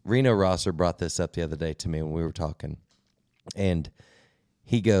 Reno Rosser, brought this up the other day to me when we were talking, and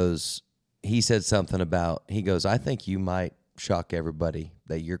he said something about, I think you might shock everybody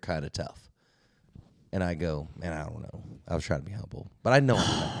that you're kind of tough. And I go, man, I don't know. I was trying to be humble, but I know I'm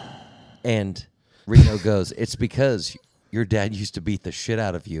tough. And Reno goes, it's because your dad used to beat the shit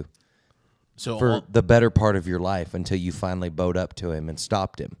out of you So for the better part of your life until you finally bowed up to him and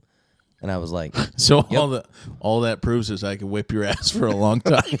stopped him. And I was like, all that proves is I can whip your ass for a long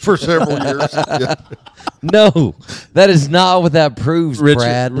time. For several years. Yeah. no, that is not what that proves,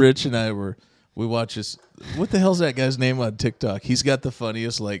 Brad. Rich and I we watch this. What the hell's that guy's name on TikTok? He's got the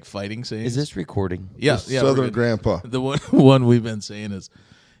funniest fighting sayings. Is this recording? Yeah, The yeah. Southern we're good. Grandpa. The one we've been saying is,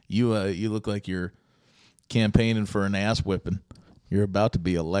 you look like you're campaigning for an ass whipping. You're about to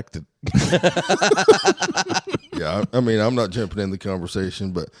be elected. Yeah, I mean, I'm not jumping in the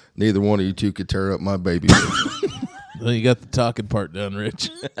conversation, but neither one of you two could tear up my baby. Well, you got the talking part done,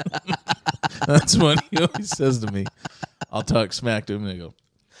 Rich. That's what he always says to me. I'll talk smack to him and I go,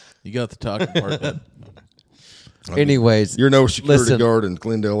 you got the talking part done. Anyways, You're no security listen, guard in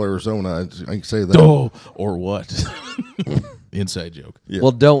Glendale, Arizona. I can say that. Oh, or what? Inside joke. Yeah.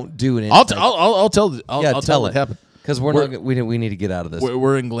 well, don't do it. I'll tell tell what it. happened. Because we need to get out of this.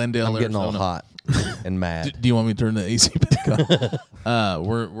 We're in Glendale, I'm getting Arizona. all hot and mad. Do you want me to turn the AC back on?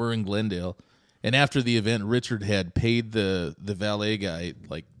 We're in Glendale, and after the event, Richard had paid the valet guy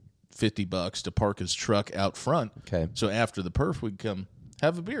like $50 to park his truck out front. Okay. So after the perf, we'd come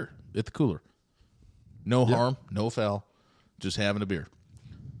have a beer at the cooler. No harm, no foul, just having a beer.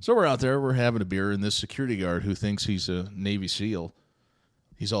 So we're out there, we're having a beer, and this security guard who thinks he's a Navy SEAL,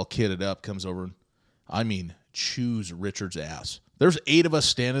 he's all kitted up, comes over and, chews Richard's ass. There's 8 of us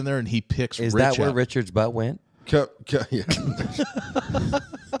standing there, and he picks Is Rich that where out. Richard's butt went? Yeah.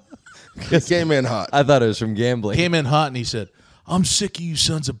 It came in hot. I thought it was from gambling. Came in hot, and he said, I'm sick of you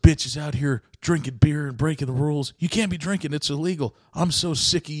sons of bitches out here drinking beer and breaking the rules. You can't be drinking. It's illegal. I'm so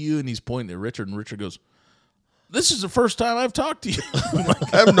sick of you. And he's pointing at Richard, and Richard goes, this is the first time I've talked to you.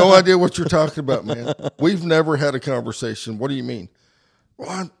 I have no idea what you're talking about, man. We've never had a conversation. What do you mean?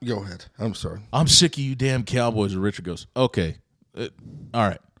 Well, go ahead. I'm sorry. I'm sick of you damn Cowboys. And Richard goes, okay. All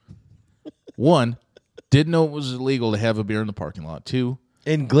right. 1, didn't know it was illegal to have a beer in the parking lot. 2,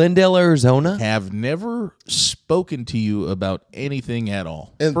 In Glendale, Arizona? have never spoken to you about anything at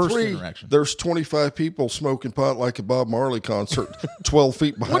all. And First 3, interaction. there's 25 people smoking pot like a Bob Marley concert 12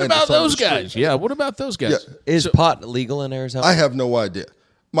 feet behind What about us on the those street. guys? Yeah, what about those guys? Yeah. Is pot legal in Arizona? I have no idea.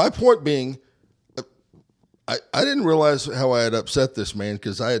 My point being, I didn't realize how I had upset this man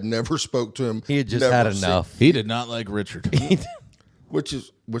because I had never spoke to him. He had just never had seen- enough. He did not like Richard.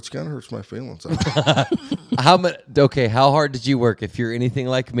 which kind of hurts my feelings. How hard did you work? If you're anything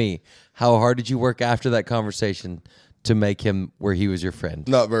like me, how hard did you work after that conversation to make him where he was your friend?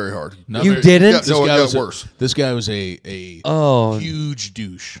 Not very hard. You didn't? No, it got worse. This guy was a huge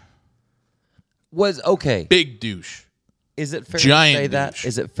douche. Big douche. Is it fair Giant to say that? douche.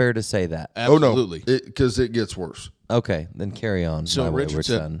 Is it fair to say that? Absolutely. Oh, no, because it gets worse. Okay, then carry on. So my Richard wayward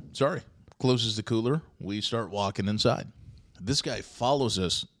said, son. sorry, closes the cooler. We start walking inside. This guy follows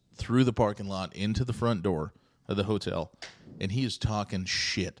us through the parking lot into the front door of the hotel, and he is talking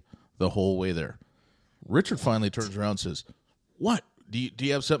shit the whole way there. Richard finally turns around and says, "What? Do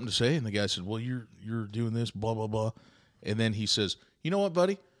you have something to say?" And the guy said, "Well, you're doing this, blah, blah, blah." And then he says, "You know what,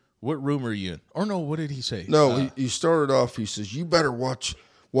 buddy? What room are you in?" Or no, what did he say? No, he started off, he says, "You better watch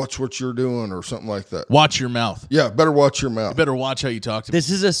what you're doing," or something like that. Watch your mouth. Yeah, better watch your mouth. You better watch how you talk to me.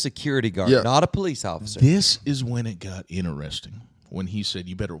 This is a security guard, Yeah. not a police officer. This is when it got interesting. When he said,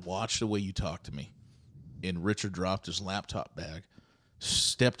 "You better watch the way you talk to me." And Richard dropped his laptop bag,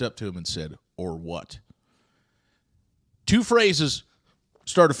 stepped up to him and said, "Or what?" 2 phrases,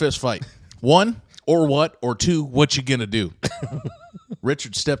 start a fist fight. 1, or what? Or 2, what you gonna do?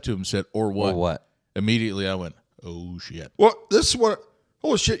 Richard stepped to him and said, "Or what?" Or what? Immediately I went, "Oh, shit." Well, this is what.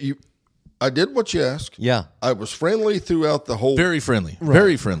 Holy shit! I did what you asked. Yeah. I was friendly throughout the whole. Very friendly.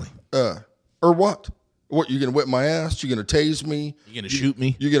 Very friendly. Or what? What, you gonna whip my ass? You gonna tase me? You gonna shoot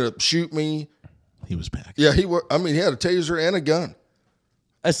me? You gonna shoot me? He was packed. Yeah, he was. I mean, he had a taser and a gun.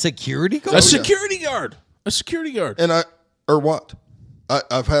 A security guard? A security guard. A security guard. And or what?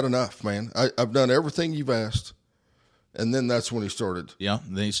 I've had enough, man. I've done everything you've asked. And then that's when he started. Yeah,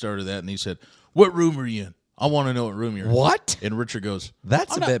 and then he started that, and he said, "What room are you in? I want to know what room you're in." What? And Richard goes,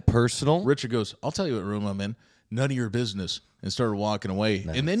 That's a bit personal. Richard goes, "I'll tell you what room I'm in. None of your business." And started walking away.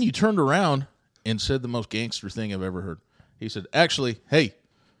 Nice. And then you turned around and said the most gangster thing I've ever heard. He said, "Actually, hey,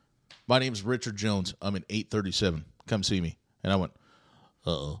 my name's Richard Jones. I'm in 837. Come see me." And I went,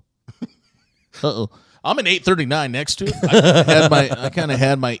 "Uh-oh." Uh-oh. I'm in 839 next to it. I kind of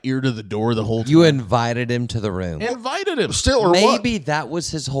had my ear to the door the whole time. You invited him to the room. Invited him. Still, or what? Maybe that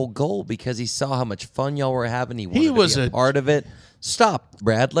was his whole goal because he saw how much fun y'all were having. He wanted was to be a a- part of it. Stop,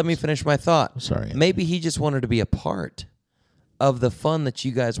 Brad. Let me finish my thought. Sorry. Maybe he just wanted to be a part of the fun that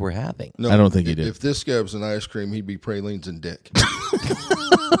you guys were having. No, I don't think he did. If this guy was an ice cream, he'd be pralines and dick.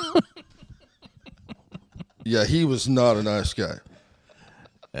 Yeah, he was not a nice guy.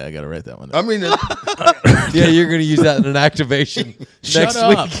 I got to write that one down. I mean, Yeah, you're going to use that in an activation Shut next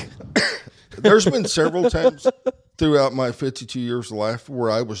up. week. there's been several times throughout my 52 years of life where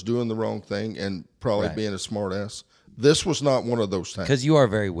I was doing the wrong thing and probably Right. being a smart ass. This was not one of those times. Because you are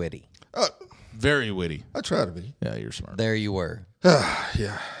very witty. Very witty. I try to be. Yeah, you're smart. There you were.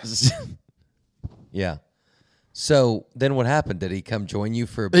 Yeah. Yeah. So then what happened? Did he come join you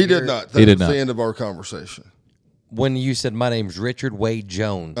for a He beer? did not. That He did was not. the end of our conversation. When you said, "My name's Richard Wade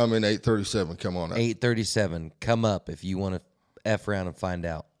Jones," I'm in 837. Come on out. 837, come up if you want to F around and find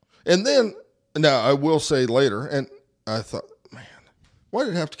out. And then, now I will say later, and I thought, man, why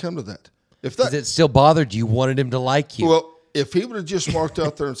did it have to come to that? If that, Because it still bothered you, wanted him to like you. well, if he would have just walked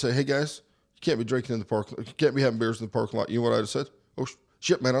out there and said, "Hey guys, you can't be drinking in the parking lot. You can't be having beers in the parking lot," you know what I'd have said? "Oh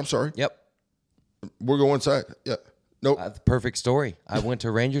shit, man, I'm sorry. Yep. We'll go inside." Yeah. Nope. The perfect story. I went to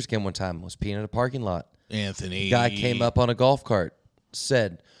a Rangers game one time, was peeing in a parking lot. Anthony. Guy came up on a golf cart,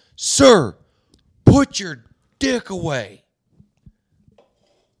 said, "Sir, put your dick away."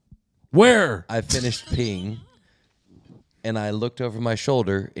 Where? I finished peeing, and I looked over my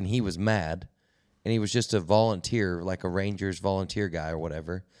shoulder, and he was mad, and he was just a volunteer, like a Rangers volunteer guy or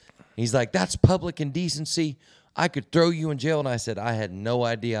whatever. He's like, "That's public indecency. I could throw you in jail." And I said, "I had no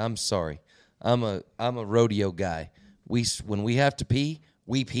idea. I'm sorry. I'm a rodeo guy. When we have to pee,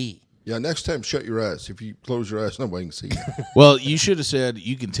 we pee." Yeah. Next time, shut your eyes. If you close your eyes, nobody can see you. Well, you should have said,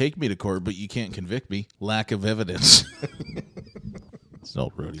 "You can take me to court, but you can't convict me. Lack of evidence." It's an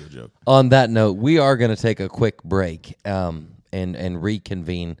old rodeo joke. On that note, we are going to take a quick break and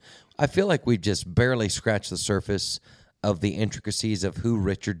reconvene. I feel like we've just barely scratched the surface of the intricacies of who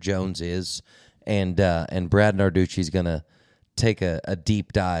Richard Jones is, and Brad Narducci is going to take a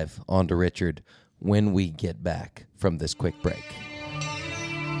deep dive onto Richard when we get back from this quick break.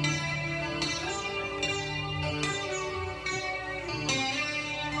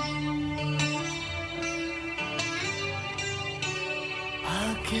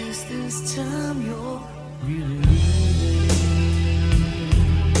 I guess this time you're really leaving.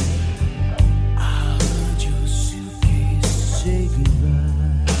 I heard your suitcase say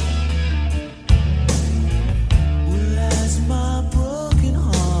goodbye. Well, as my broken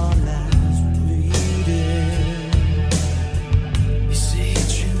heart lies bleeding,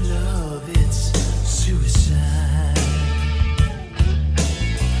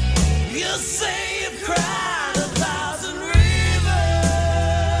 say you've cried 1,000 rivers,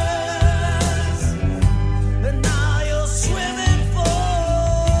 and now you're swimming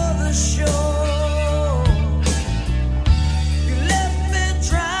for the shore. You left me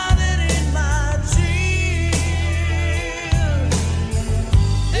drowning in my tears,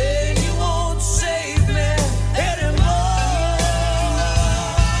 and you won't save me anymore.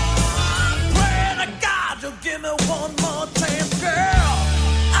 I'm praying to God you'll give me one more chance, girl.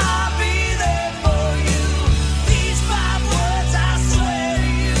 I'll be there for you. These 5 words I swear to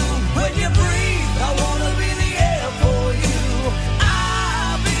you. When you breathe, I wanna be the air for you.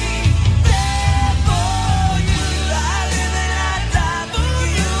 I'll be there for you. I live and I die for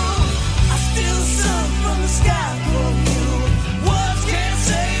you. I steal the sun from the sky for you. Words can't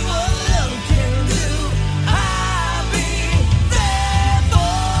say what love can do. I'll be there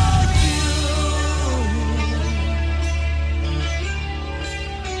for you.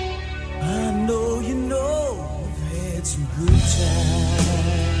 I know you know we've had some good times.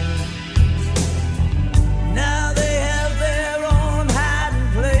 Now they have their own hiding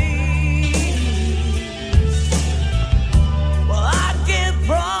place. Well, I can't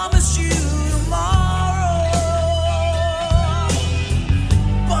promise you tomorrow,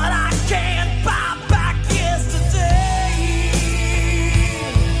 but I can't buy back yesterday.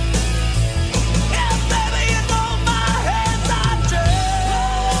 Yeah, baby, you know my hands are dirty,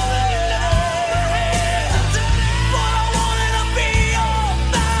 but I wanted to be your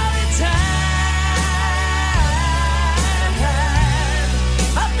Valentine.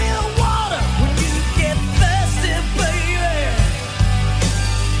 I'll be the water when you get thirsty, baby.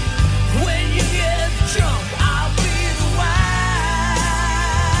 When you get drunk, I'll be the wine.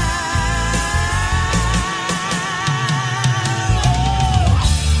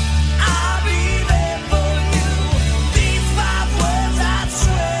 I'll be there for you. These 5 words I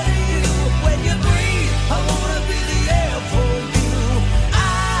swear to you. When you breathe, I wanna be the air for you.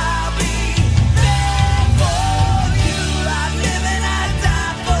 I'll be there for you. I live and I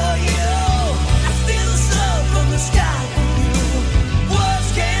die for you. I steal the sun from the sky for you. Words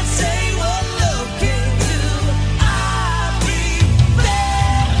can't say what love can do. I'll be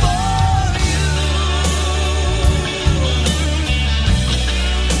there for you.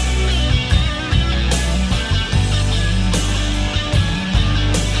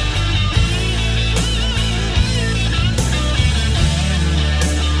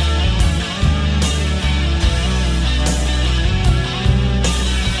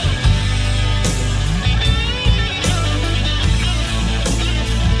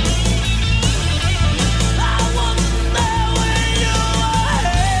 I wasn't there when you were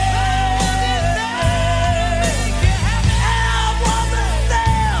here, and I wasn't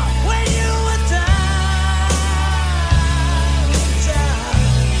there when you were down.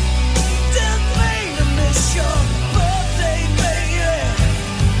 Didn't mean to miss your birthday, baby.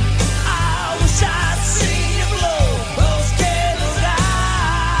 I wish I'd seen you blow those candles out.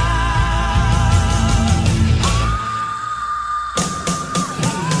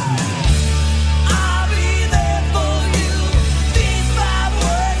 I'll be there for you. These 5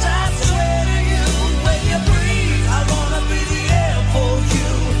 words I swear to you. When you breathe, I wanna be the air for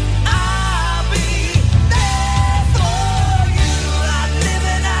you. I'll be there for you. I live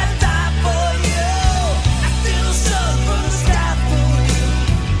and I die for you. I steal the sun from the sky for you.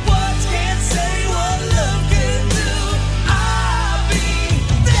 Words can't say what love can do. I'll be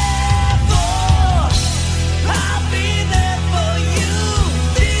there for. I'll be there for you.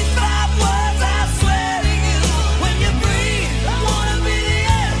 These 5 words I swear to you. When you breathe, I wanna be the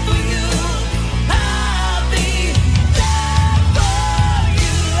air for you. I'll be there for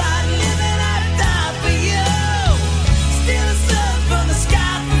you. I live and I die for you. Steal the sun from the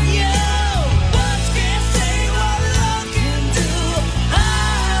sky for you. Words can't say what love can do.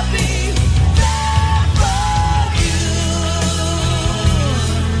 I'll be there for you.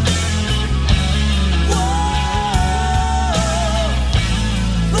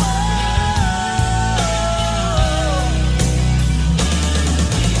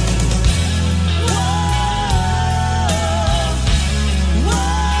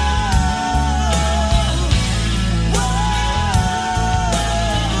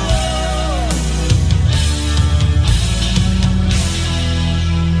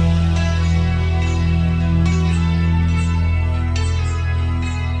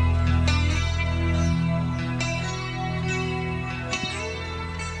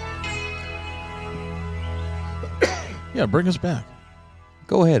 Yeah, bring us back.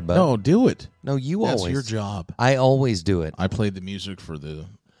 Go ahead, bud. No, do it. No, you That's always. your job. I always do it. I played the music for the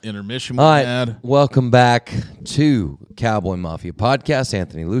intermission we All right, had. welcome back to Cowboy Mafia Podcast.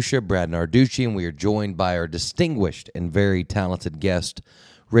 Anthony Lucia, Brad Narducci, and we are joined by our distinguished and very talented guest,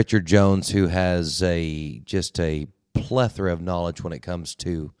 Richard Jones, who has just a plethora of knowledge when it comes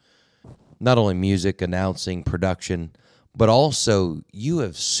to not only music, announcing, production, but also you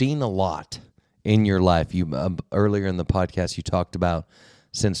have seen a lot in your life. You earlier in the podcast you talked about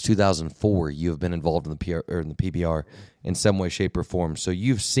since 2004 you have been involved in the PBR in some way, shape, or form. So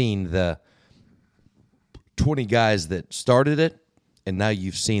you've seen the 20 guys that started it, and now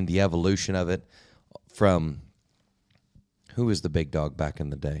you've seen the evolution of it from who was the big dog back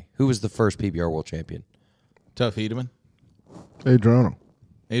in the day? Who was the first PBR world champion? Tough Hedeman. Adriano.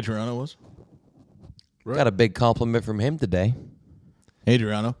 Adriano was. Got a big compliment from him today.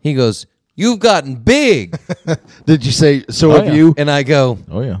 Adriano. He goes, "You've gotten big." Did you say so? Oh, Have yeah. you? And I go,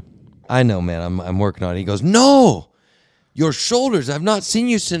 Oh, yeah. "I know, man. I'm working on it." He goes, "No, your shoulders. I've not seen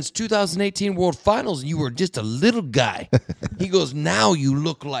you since 2018 World Finals, and you were just a little guy." He goes, "Now you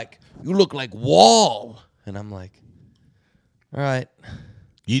look like Wall." And I'm like, "All right."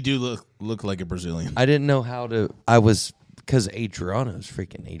 You do look like a Brazilian. I didn't know how to. I was because Adriano's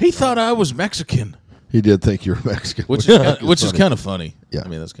freaking Adriano. He thought I was Mexican, He did think you were Mexican, which is kind of funny. Yeah. I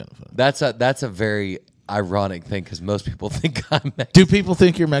mean, that's kind of funny. That's a very ironic thing because most people think I'm Mexican. Do people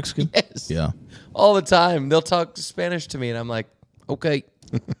think you're Mexican? Yes. Yeah. All the time. They'll talk Spanish to me, and I'm like, okay.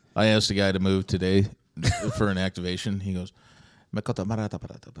 I asked a guy to move today for an activation. He goes, "Me cota marata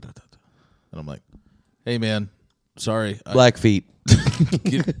parata parata." And I'm like, "Hey, man, sorry. Blackfeet.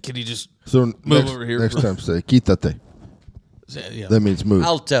 Can you just So move next, over here? next bro?" time, say "quítate." Yeah. That means move.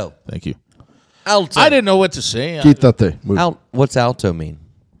 Alto. Thank you. Alto. I didn't know what to say. Quítate. Move. What's alto mean?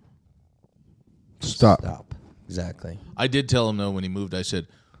 Stop. Stop. Exactly. I did tell him, though, when he moved, I said,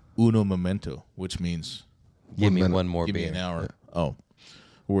 "Uno momento," which means Give me minute. one more give me beer. an hour. Oh.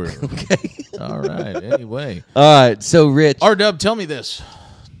 We're okay. All right. Anyway. All right. So, Rich, R-Dub, tell me this.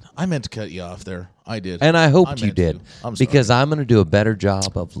 I meant to cut you off there. I did. and I hoped meant you did, to. I'm sorry. because I'm going to do a better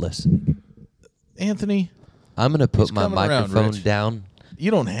job of listening. Anthony, I'm going to put He's my coming around, microphone Rich. down.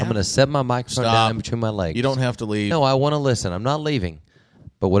 you don't have I'm going to set my microphone Stop. down in between my legs. You don't have to leave. No, I want to listen. I'm not leaving.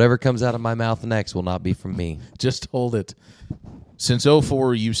 But whatever comes out of my mouth next will not be from me. Just hold it. Since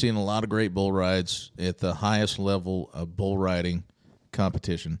 04, you've seen a lot of great bull rides at the highest level of bull riding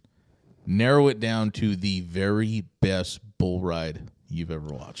competition. Narrow it down to the very best bull ride you've ever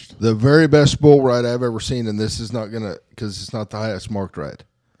watched. The very best bull ride I've ever seen, and this is not gonna because it's not the highest marked ride,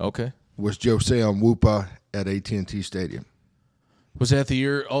 Okay. was Jose on Whoopa at AT&T Stadium Was that the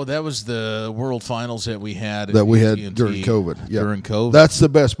year? Oh, that was the World Finals that we had. that we at had AT&T during COVID. Yeah. During COVID. That's the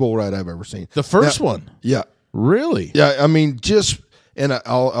best bull ride I've ever seen. the first Now- one. Yeah. Really? Yeah, I mean, and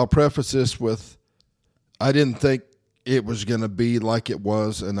I'll preface this with, I didn't think it was going to be like it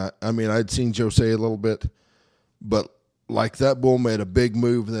was, and I mean, I'd seen Jose a little bit, but like that bull made a big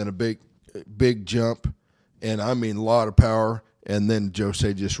move, and then a big jump, and I mean, a lot of power, and then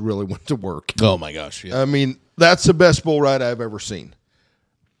Jose just really went to work. Oh, my gosh. Yeah. I mean, that's the best bull ride I've ever seen.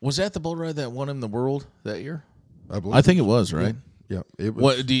 Was that the bull ride that won him the world that year? I believe. I think it was, right? Yeah, it was.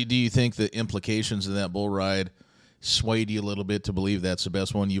 What do you think the implications of that bull ride swayed you a little bit to believe that's the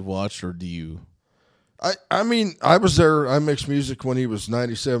best one you've watched, or do you? I mean, I was there. I mixed music when he was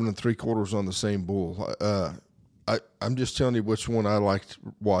 97 3/4 on the same bull. I'm just telling you which one I liked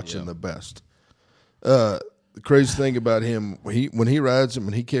watching the best. The crazy thing about him, when he rides him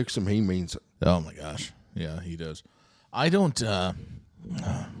and he kicks him, he means it. Oh my gosh, yeah, he does. I don't.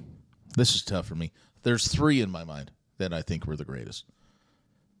 This is tough for me. There's three in my mind that I think were the greatest.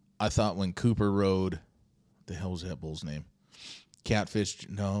 I thought when Cooper rode, the hell was that bull's name? Catfish?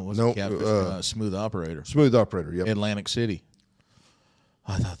 No, it wasn't No, Catfish. Smooth Operator. Smooth operator. Yep. Atlantic City.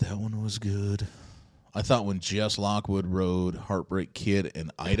 I thought that one was good. I thought when Jess Lockwood rode Heartbreak Kid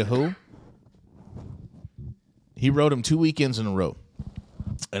in Idaho, he rode him 2 weekends in a row.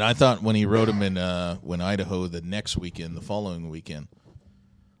 And I thought when he rode him in when Idaho the next weekend, the following weekend,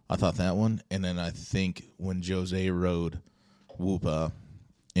 I thought that one. And then I think when Jose rode Whoopa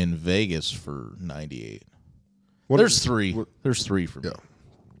in Vegas for 98. There's three. There's three for me. Yeah.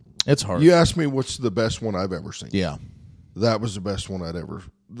 It's hard. You asked me what's the best one I've ever seen. Yeah. That was the best one I'd ever.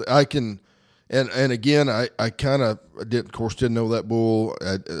 I can, and again, I kind of didn't know that bull.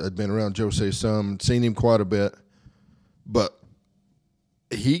 I'd been around Jose some, seen him quite a bit, but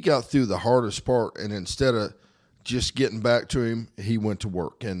he got through the hardest part, and instead of just getting back to him, he went to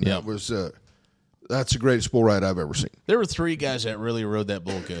work, and Yeah. that was that's the greatest bull ride I've ever seen. There were three guys that really rode that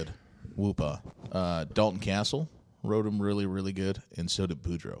bull good. Whoopa. Dalton Castle rode him really, really good, and so did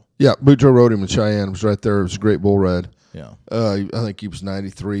Boudreaux. Yeah, Boudreaux rode him in Cheyenne. It was right there. It was a great bull ride. Yeah. I think he was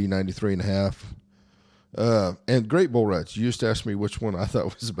 93 and a half. And great bull rides. You used to ask me which one I thought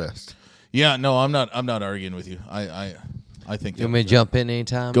was the best. Yeah, no, I'm not arguing with you. I think You want me to jump in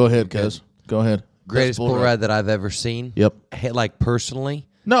anytime? Go ahead, Kez. Go ahead. Greatest Best bull ride that I've ever seen? Yep. Hey, like personally?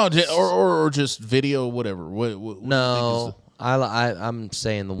 No, or just video, whatever. What No. I'm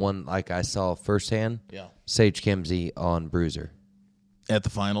saying the one like I saw firsthand. Yeah. Sage Kimsey on Bruiser at the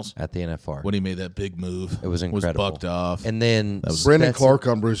finals at the NFR. when he made that big move. It was incredible. Was bucked off. And then Brendan Clark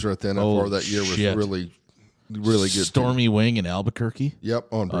on Bruiser at the NFR Oh, that year was shit. really, really good. Stormy Wing in Albuquerque. Yep,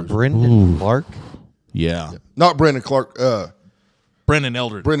 on Bruiser. Brendan Clark. Yeah. Not Brendan Clark. Brendan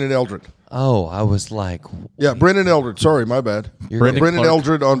Eldred. Brendan Eldred. Oh, I was like, Yeah, Brendan Eldred. Sorry, my bad. Brendan Brendan Clark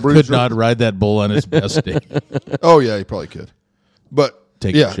Eldred on Bruiser. Could not ride that bull on his best day. Oh yeah, he probably could. But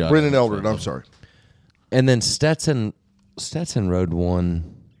Take a yeah, shot Brendan at him. Eldred. I'm sorry. and then Stetson rode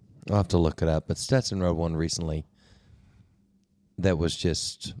one. I'll have to look it up, but Stetson rode one recently that was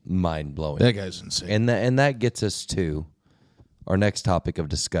just mind blowing. That guy's insane. And that gets us to our next topic of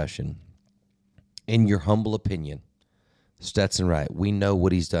discussion. In your humble opinion, Stetson Wright, we know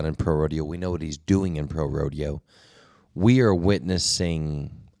what he's done in pro rodeo. We know what he's doing in pro rodeo. We are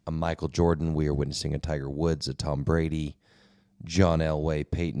witnessing a Michael Jordan. We are witnessing a Tiger Woods, a Tom Brady, John Elway,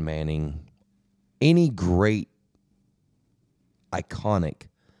 Peyton Manning. Any great, iconic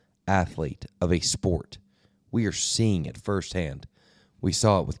athlete of a sport, we are seeing it firsthand. We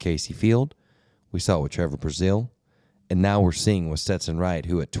saw it with Casey Field. We saw it with Trevor Brazile. And now we're seeing with Stetson Wright,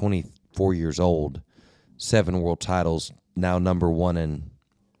 who at 24 years old, 7 world titles, now number 1 in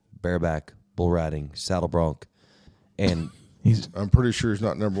bareback, bull riding, saddle bronc, and I'm pretty sure he's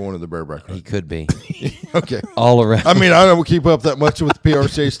not number 1 in the bareback. he could be Okay. all around. I mean, I don't keep up that much with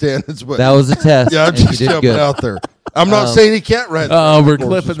PRCA standards, but That was a test. yeah, I'm and you just did jumping good. out there. I'm not saying he can't ride. Oh, we're horses,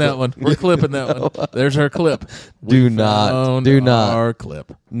 clipping that but- one. We're clipping that one. There's our clip. Do We not. found Do not. our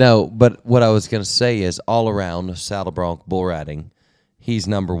clip. No, but what I was going to say is all around saddle bronc bull riding, he's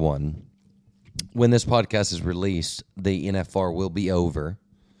number 1. When this podcast is released, the NFR will be over.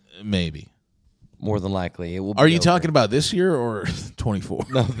 Maybe. More than likely, it will. Are be you over. talking about this year or 24?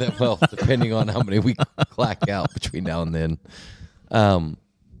 No, well, depending on how many we clack out between now and then.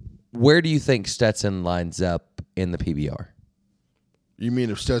 Where do you think Stetson lines up in the PBR? You mean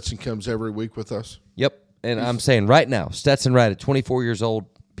if Stetson comes every week with us? Yep, and I'm saying right now, Stetson Wright at 24 years old,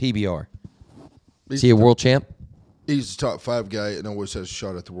 PBR. Is he a world champ? He's the top 5 guy and always has a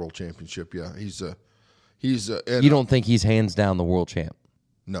shot at the world championship. Yeah, he's and You don't think he's hands down the world champ?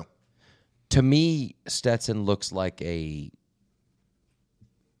 no. To me, Stetson looks like a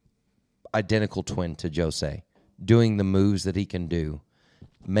identical twin to Jose, doing the moves that he can do,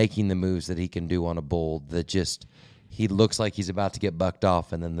 making the moves that he can do on a bull that just, he looks like he's about to get bucked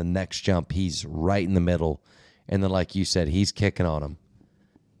off, and then the next jump, he's right in the middle, and then like you said, he's kicking on him.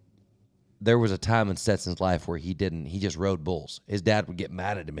 There was a time in Stetson's life where he just rode bulls. His dad would get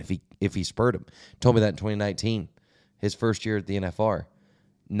mad at him if he spurred him. Told me that in 2019, his first year at the NFR.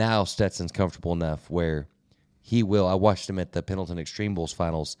 Now Stetson's comfortable enough where he will. I watched him at the Pendleton Extreme Bulls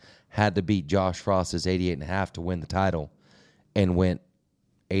finals, had to beat Josh Frost's 88.5 to win the title, and went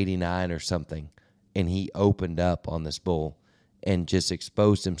 89 or something. And he opened up on this bull and just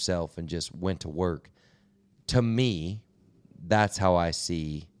exposed himself and just went to work. To me, that's how I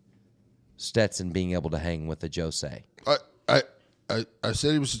see Stetson being able to hang with a Jose. I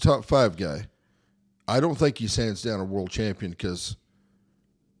said he was the top 5 guy. I don't think he's hands down a world champion because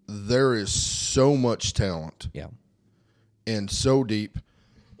there is so much talent Yeah. and so deep.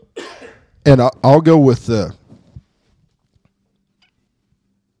 And I'll go with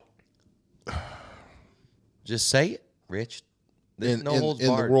Just say it, Rich. There's in no holds the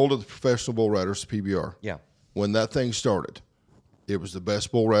barred. world of the professional bull riders, PBR. Yeah. When that thing started, it was the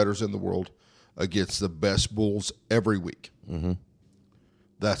best bull riders in the world against the best bulls every week. Mm-hmm.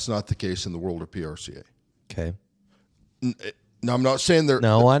 That's not the case in the world of PRCA. Okay. Now, I'm not saying they're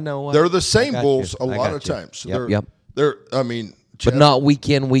No, I know. they're the same I got bulls you. a I lot got of you. times. Yep. They're I mean, But not week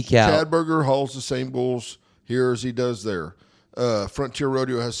in, week out. Chad Berger hauls the same bulls here as he does there. Frontier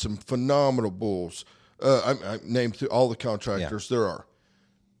Rodeo has some phenomenal bulls. I named through all the contractors there are.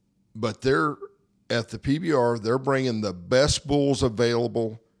 But they're at the PBR, they're bringing the best bulls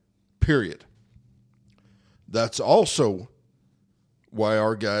available, period. That's also why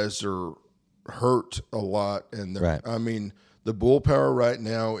our guys are hurt a lot. And Right. I mean, the bull power right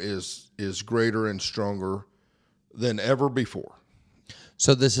now is greater and stronger than ever before.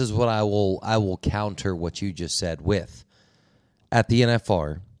 So this is what I will counter what you just said with. At the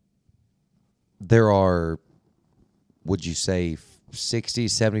NFR, there are would you say 60,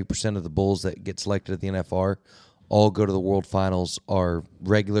 70% of the bulls that get selected at the NFR all go to the World Finals, are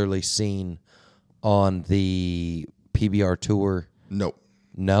regularly seen on the PBR Tour? No.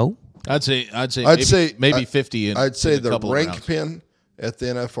 No? I'd say maybe 50. I'd say in a the couple of rank rounds. pin at the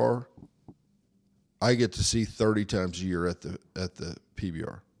NFR, I get to see 30 times a year at the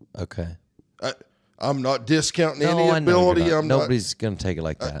PBR. Okay. I'm not discounting No, any I know you're ability. not. I'm not. Nobody's going to take it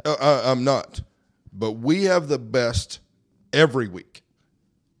like that. I'm not. But we have the best every week.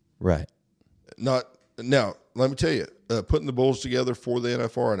 Right. Not now. Let me tell you, putting the bulls together for the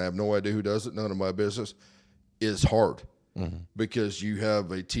NFR, and I have no idea who does it. None of my business. Is hard because you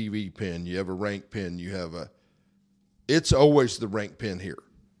have a TV pin, you have a rank pin, you have a. It's always the rank pin here.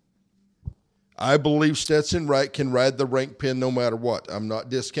 I believe Stetson Wright can ride the rank pin no matter what. I'm not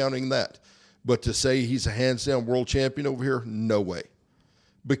discounting that. But to say he's a hands-down world champion over here, no way.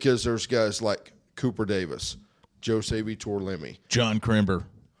 Because there's guys like Cooper Davis, Jose Vitor Lemmy. John Crimber.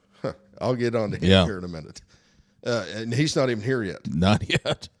 I'll get on to him here in a minute. And he's not even here yet. Not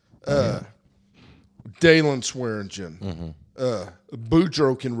yet. Dalen Swearingen.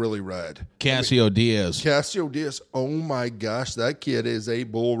 Boudreaux can really ride. Casio Diaz. Casio Diaz, oh my gosh, that kid is a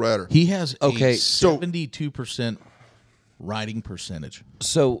bull rider. He has Okay, a 72% riding percentage.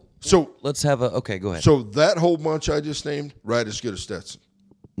 So So let's have a. Okay, go ahead. so that whole bunch I just named, ride as good as Stetson.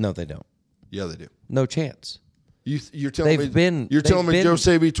 No, they don't. Yeah, they do. No chance. You're telling They've me been- you're telling they've me been-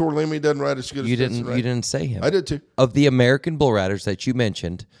 Jose Vitor Lemmy doesn't ride as good as You Stetson, didn't. right? You didn't say him. I did too. Of the American bull riders that you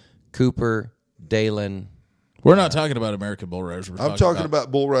mentioned, Cooper, Dalen. We're not talking about American bull riders. We're I'm talking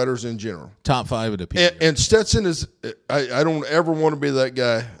about bull riders in general. top 5 of the PBR. And Stetson is, I don't ever want to be that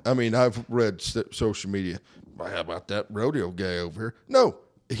guy. I mean, I've read social media. How about that rodeo guy over here? No,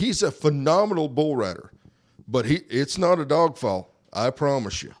 he's a phenomenal bull rider, but it's not a dog fall. I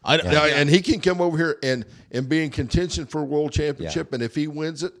promise you. And he can come over here and be in contention for a world championship. Yeah. And if he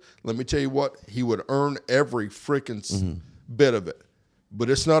wins it, let me tell you what, he would earn every freaking bit of it. But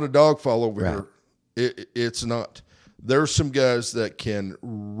it's not a dog fall over Right. here. It's not. There's some guys that can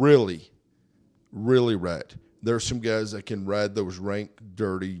really, really ride. There's some guys that can ride those rank,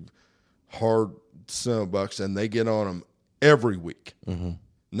 dirty, hard son of bucks, and they get on them every week.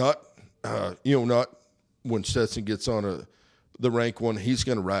 Not, not when Stetson gets on the rank one, he's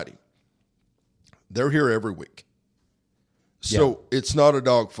going to ride him. They're here every week. So it's not a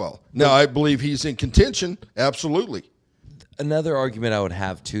dog fall. Now, I believe he's in contention. Absolutely. Another argument I would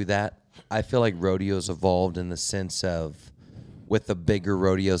have to that, I feel like rodeos evolved in the sense of with the bigger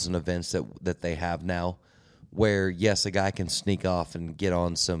rodeos and events that they have now, where, yes, a guy can sneak off and get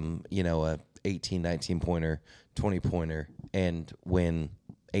on some, a 18, 19-pointer, 20-pointer, and win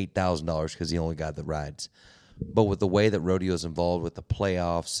 $8,000 because he's the only guy that rides. But with the way that rodeos involved with the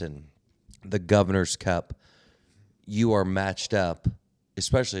playoffs and the Governor's Cup, you are matched up,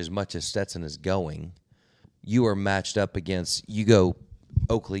 especially as much as Stetson is going, you are matched up against, you go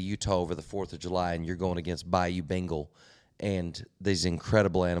Oakley, Utah over the 4th of July, and you're going against Bayou Bengal and these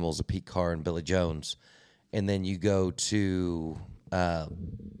incredible animals of Pete Carr and Billy Jones. And then you go to, oh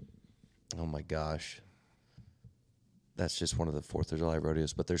my gosh, that's just one of the 4th of July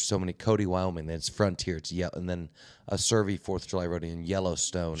rodeos, but there's so many. Cody, Wyoming, then it's Frontier, it's and then a Survey 4th of July rodeo in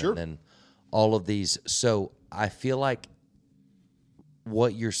Yellowstone, Sure. and then all of these. So I feel like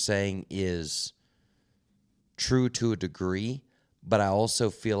what you're saying is true to a degree, but I also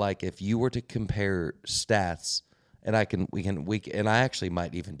feel like if you were to compare stats, and and I actually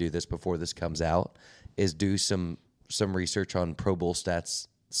might even do this before this comes out, is do some research on Pro Bowl Stats.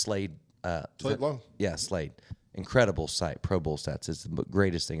 Slade Long. Yeah, Slade. Incredible site, Pro Bowl Stats. It's the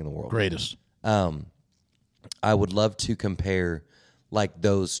greatest thing in the world. Greatest. I would love to compare like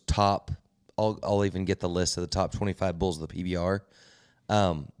those top. I'll even get the list of the top 25 bulls of the PBR.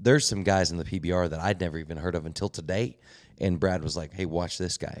 There's some guys in the PBR that I'd never even heard of until today. And Brad was like, "Hey, watch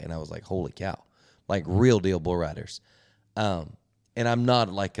this guy," and I was like, "Holy cow!" Like real deal bull riders. And I'm not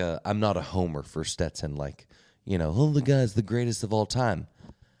a homer for Stetson. Like, the guy's the greatest of all time.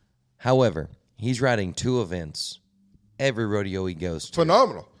 However, he's riding 2 events every rodeo he goes to.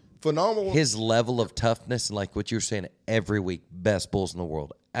 Phenomenal. His level of toughness and like what you were saying, every week, best bulls in the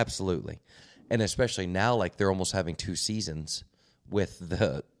world. Absolutely. And especially now, like they're almost having 2 seasons with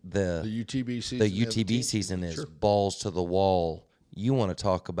the UTB season. The UTB season is balls to the wall. You want to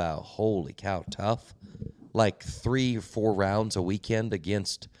talk about, holy cow, tough. Like 3 or 4 rounds a weekend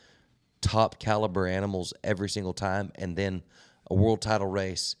against top caliber animals every single time. And then a world title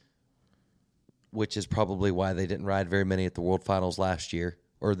race, which is probably why they didn't ride very many at the World Finals last year,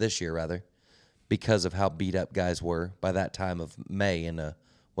 or this year rather, because of how beat up guys were by that time of May in a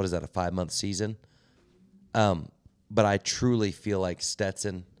 5-month season. but I truly feel like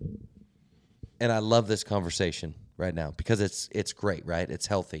Stetson, and I love this conversation right now because it's great, right? It's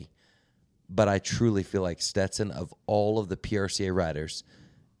healthy. But I truly feel like Stetson, of all of the PRCA riders,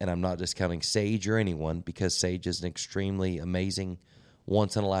 and I'm not discounting Sage or anyone because Sage is an extremely amazing,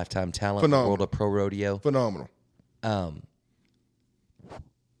 once-in-a-lifetime talent in the world of pro rodeo. Phenomenal.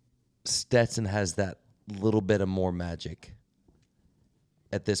 Stetson has that little bit of more magic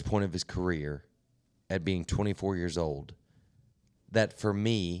at this point of his career, at being 24 years old, that for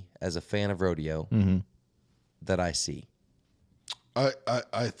me, as a fan of rodeo, that I see.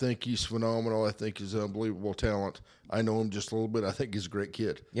 I think he's phenomenal. I think he's an unbelievable talent. I know him just a little bit. I think he's a great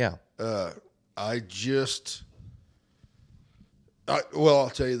kid. Yeah. I'll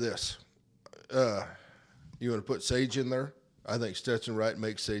tell you this. You want to put Sage in there? I think Stetson Wright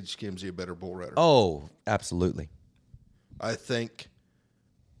makes Sage Kimsey a better bull rider. Oh, absolutely. I think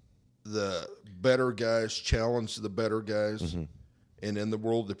the better guys challenge the better guys. Mm-hmm. And in the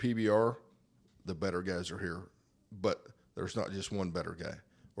world of the PBR, the better guys are here. But there's not just one better guy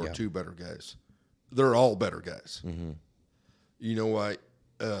or two better guys. They're all better guys. Mm-hmm. You know why?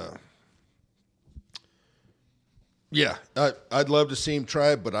 I'd love to see him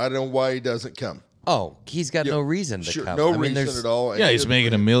try, but I don't know why he doesn't come. Oh, he's got no reason to come. No I mean, reason at all. Yeah, he's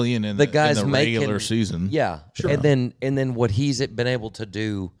making $1 million in the guy's in the making regular season. Yeah, Sure. And then what he's been able to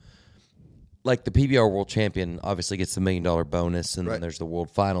do, like the PBR World Champion, obviously gets the $1 million bonus, and Right. then there's the World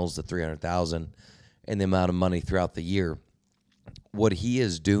Finals, the $300,000, and the amount of money throughout the year. What he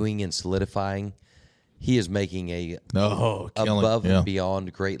is doing and solidifying, he is making a killing. above Yeah. and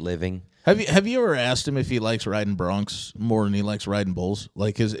beyond great living. Have you ever asked him if he likes riding broncs more than he likes riding bulls?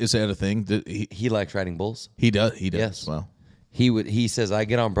 Like, is that a thing? He likes riding bulls. He does. He does. Yes. Well, He says I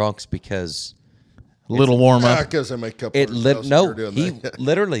get on broncs because a little warm up. Because I make a couple it of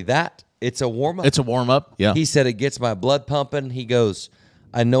literally that it's a warm up. It's a warm up. Yeah. He said it gets my blood pumping. He goes,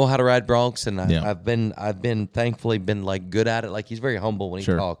 I know how to ride broncs, and Yeah. I've been thankfully been like good at it. Like he's very humble when he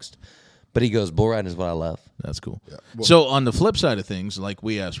Sure. talks, but he goes, bull riding is what I love. That's cool. So on the flip side of things, like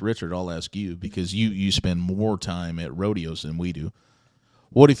we asked Richard, I'll ask you because you spend more time at rodeos than we do.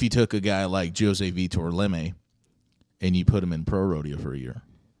 What if you took a guy like Jose Vitor Leme and you put him in pro rodeo for a year?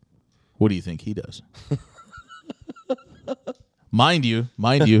 What do you think he does? Mind you,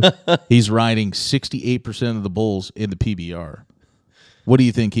 he's riding 68% of the bulls in the PBR. What do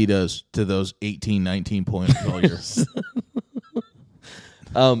you think he does to those 18, 19 points all year?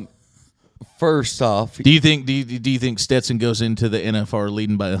 First off, Do you think Stetson goes into the NFR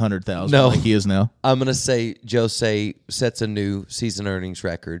leading by 100,000 No. like he is now? I'm gonna say Jose sets a new season earnings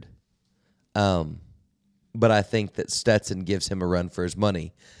record. But I think that Stetson gives him a run for his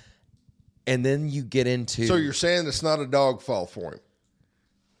money. And then you get into So you're saying it's not a dog fall for him?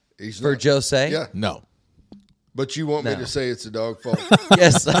 He's for not, Jose? Yeah, No. but you want me No. to say it's a dog fall?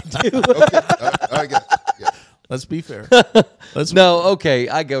 Yes, I do. I got it. Yeah. Let's be fair. No, okay,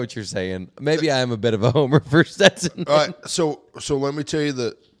 I get what you're saying. Maybe I am a bit of a homer for Stetson. All right, so let me tell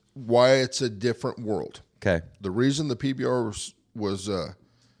you why it's a different world. Okay. The reason the PBR was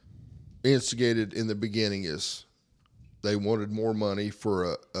instigated in the beginning is they wanted more money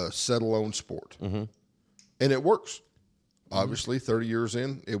for a set-alone sport. Mm-hmm. And it works. Obviously, 30 years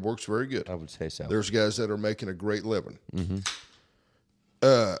in, it works very good. I would say so. There's guys that are making a great living.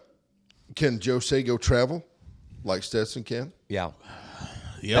 Mm-hmm. Can Jose go travel like Stetson can? Yeah.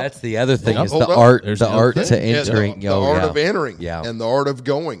 Yep. That's the other thing Hold is on, the hold on. art There's the another art thing. to Yeah, entering. the art yeah. of entering, Yeah. and the art of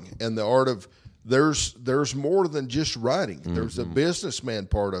going, and the art of there's more than just riding. Mm-hmm. There's a businessman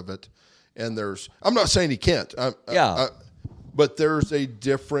part of it, and I'm not saying he can't. But there's a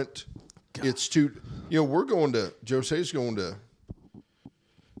different. It's too. We're going to Jose's going to.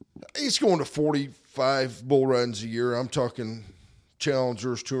 He's going to 45 bull runs a year. I'm talking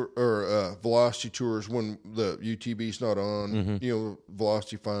Challengers tour or Velocity tours when the UTB's not on.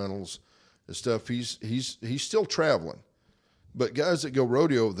 Velocity finals and stuff. He's still traveling, but guys that go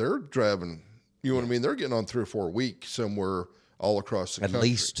rodeo, they're driving. You know what I mean? They're getting on 3 or 4 weeks somewhere all across the At country.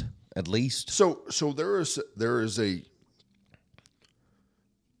 least. So there is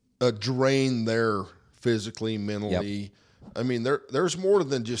a drain there physically, mentally. I mean, there's more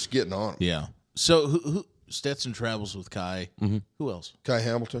than just getting on 'em. Yeah. So who Stetson travels with Kai. Mm-hmm. Who else? Kai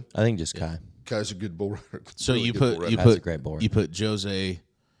Hamilton. I think just Kai. Kai's a good bull rider. So Really you good put bull you rider. That's a put great board. you put Jose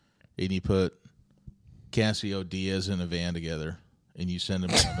and you put Casio Diaz in a van together and you send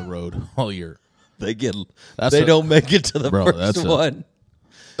them on the road all year. They That's they a- don't make it to the Bro, first that's a- one.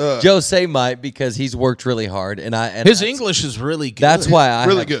 Jose might because he's worked really hard, and His that's- English is really good. That's why I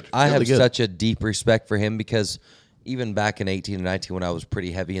Really have, good. I have Really good. such a deep respect for him because even back in 18 and 19 when I was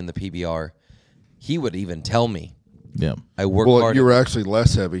pretty heavy in the PBR, he would even tell me, Yeah. I work Well, hard. you were actually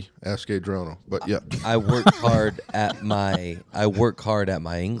less heavy. Ask Adriano. But yeah. I work hard at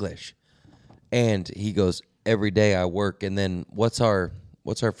my English, and he goes, every day I work. And then what's our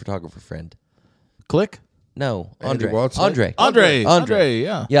photographer friend? Click. No, Andy Andre. Watson? Andre,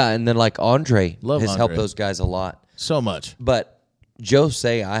 yeah. Yeah, and then like Andre Love has helped Andre. those guys a lot. So much. But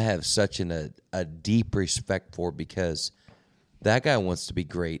Jose, I have such a deep respect for, because that guy wants to be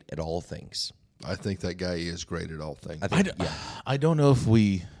great at all things. I think that guy is great at all things. I think, I don't know if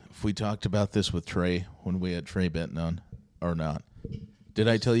we talked about this with Trey when we had Trey Benton on or not. Did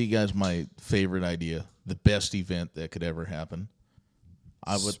I tell you guys my favorite idea, the best event that could ever happen?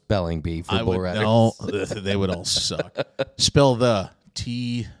 I would spelling bee for I Bull would Riders. no, they would all suck. Spell the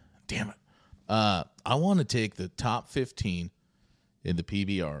T. Damn it. I want to take the top 15 in the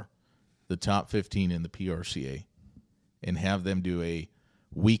PBR, the top 15 in the PRCA, and have them do a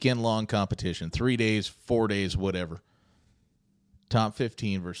weekend-long competition, 3 days, 4 days, whatever. Top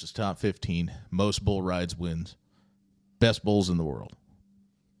 15 versus top 15. Most bull rides wins. Best bulls in the world.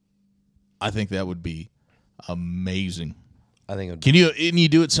 I think that would be amazing. I think it would, Can you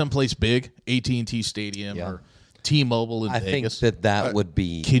do it someplace big, AT&T Stadium Yeah. or T-Mobile in I think Vegas? that would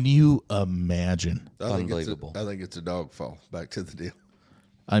be Can you imagine? unbelievable. I think it's a dog fall. Back to the deal.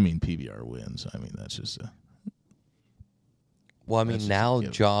 I mean, PBR wins. I mean, that's just a... Well, I mean, just now a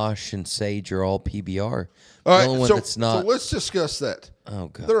given. Josh and Sage are all PBR. All the right, only one so, that's not. so let's discuss that. Oh,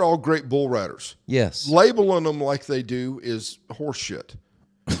 God. They're all great bull riders. Yes. Labeling them like they do is horse shit.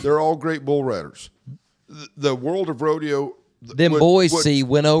 They're all great bull riders. The world of rodeo. Them Boise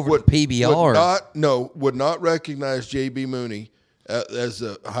went over to PBR. Would not recognize JB Mooney as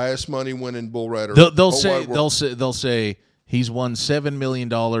the highest money winning bull rider. They'll whole say wide world. they'll say he's won $7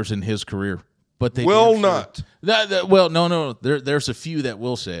 million in his career, but they Will damn sure- not. Well, no. There's a few that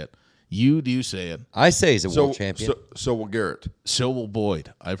will say it. You do say it. I say he's a So, world champion. so will Garrett. So will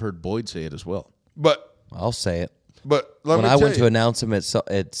Boyd. I've heard Boyd say it as well. But I'll say it. let When me I tell went you, to announce him at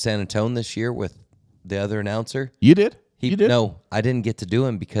San Antonio this year with the other announcer, You did? he You did? no, I didn't get to do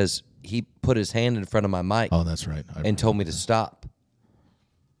him because he put his hand in front of my mic Oh, that's right. and told me to stop.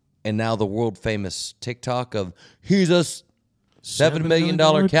 And now the world famous TikTok of he's a $7 million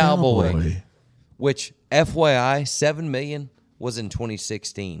cowboy, which FYI, $7 million was in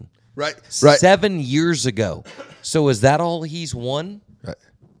 2016. right. 7 years ago. So is that all he's won? Right.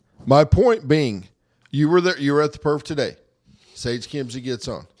 My point being, you were there. You were at the perf today. Sage Kimsey gets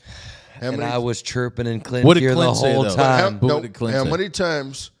on. How And many? I was chirping in Clint's What did ear the Clint say, whole though? time. What did Clint how say? many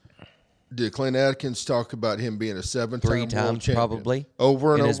times did Clint Atkins talk about him being a 7-time 3 world times champion? probably.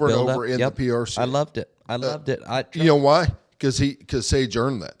 Over and in his over and build-up. over in Yep. the PRC. I loved it. I loved it. You know why? Because Sage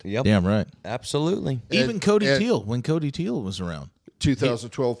earned that. Yep. Damn right. Absolutely. Even Cody and- Teal, when Cody Teal was around.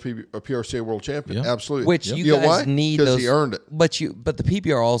 2012 PRCA world champion. Yeah. Absolutely. Which you know guys why? need Because those. he earned it. But the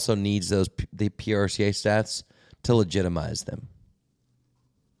PBR also needs the PRCA stats to legitimize them.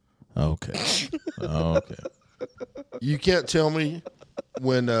 Okay. Okay. You can't tell me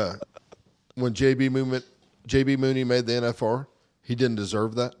when JB Mooney made the NFR, he didn't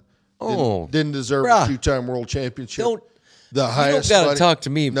deserve that. Oh, Didn't deserve bruh. a 2-time world championship. Don't- the highest. gotta money- talk to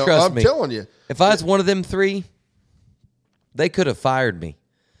me, No, trust I'm me. telling you, if I was one of them 3, they could have fired me.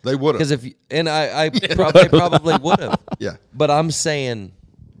 they would Because have. they probably would have. Yeah. But I'm saying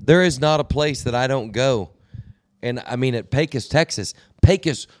there is not a place that I don't go. And I mean, at Pecos, Texas,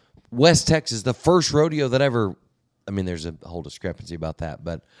 West Texas, the first rodeo that ever, I mean, there's a whole discrepancy about that,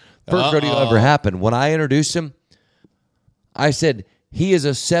 but first rodeo ever happened. When I introduced him, I said, he is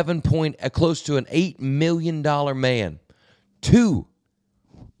a close to an $8 million man. 2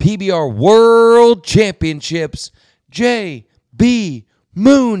 PBR World Championships, J.B.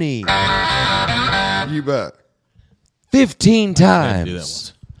 Mooney. You bet. 15 Do that times.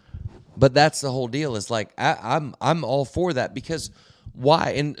 once. But that's the whole deal. It's like I'm all for that because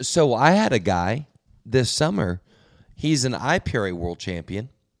why? And so I had a guy this summer. He's an IPRA world champion.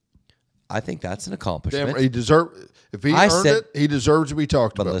 I think that's an accomplishment. Damn, he deserved. If he I earned said- it, he deserves to be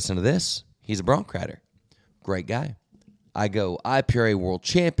talked But about. listen to this. He's a bronc rider. Great guy. I go, IPRA world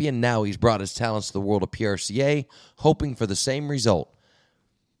champion. Now he's brought his talents to the world of PRCA, hoping for the same result.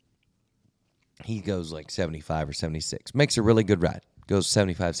 He goes like 75 or 76. Makes a really good ride. Goes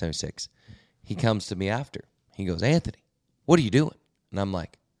 75, 76. He comes to me after. He goes, Anthony, what are you doing? And I'm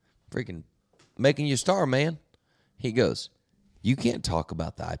like, freaking making you a star, man. He goes, you can't talk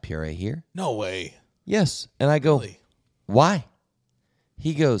about the IPRA here. No way. Yes. And I go, Really? why?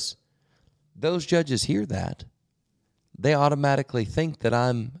 He goes, those judges hear that. They automatically think that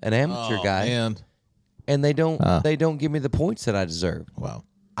I'm an amateur guy, And and they don't give me the points that I deserve. wow.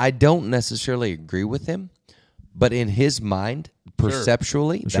 I don't necessarily agree with him, But in his mind,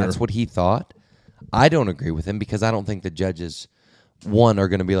 perceptually, that's what he thought. I don't agree with him because I don't think the judges, one, are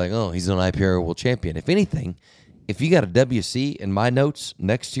going to be like, oh, he's an IPRA world champion. If anything, if you got a WC in my notes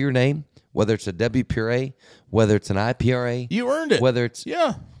next to your name, whether it's a WPRA, whether it's an IPRA, You earned it. whether it's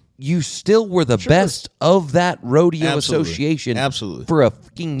Yeah. you still were the best of that rodeo Absolutely. association Absolutely. for a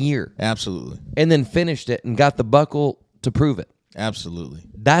fucking year, Absolutely. and then finished it and got the buckle to prove it. Absolutely.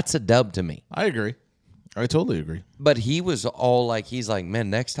 That's a dub to me. I agree. I totally agree. But he was all like, he's like, man,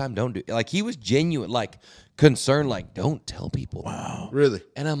 next time don't do. Like he was genuine, like concerned, like don't tell people. Wow. Really?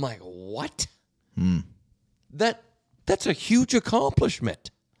 And I'm like, what? That's a huge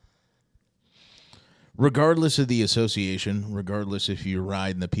accomplishment. Regardless of the association, regardless if you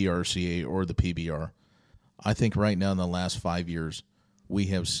ride in the PRCA or the PBR, I think right now in the last 5 years, we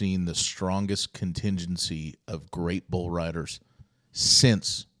have seen the strongest contingency of great bull riders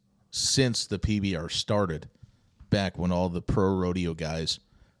since the PBR started, back when all the pro rodeo guys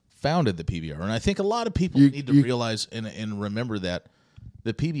founded the PBR. And I think a lot of people need to realize and remember that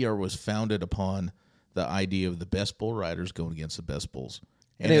the PBR was founded upon the idea of the best bull riders going against the best bulls.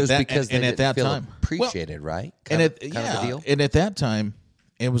 And it was because they and didn't at that feel time appreciated, right? and Kind of a deal. and at that time,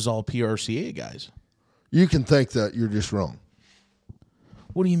 it was all PRCA guys. You can think that you're just wrong.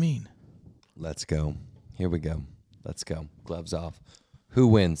 What do you mean? Let's go. Here we go. Let's go. Gloves off. Who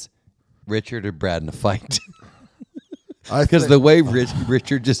wins, Richard or Brad in a fight? Because the way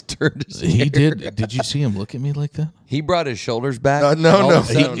Richard just turned his He hair. did. Did you see him look at me like that? He brought his shoulders back. No, and all no, of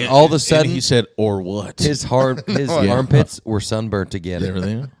a sudden, no, no. all of a And sudden, he said, "Or what?" his armpits were sunburnt again. There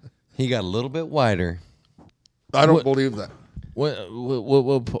they are. He got a little bit wider. I don't believe that.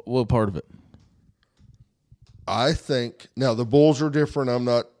 What part of it? I think now the bulls are different. I'm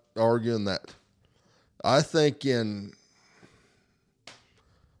not arguing that. I think in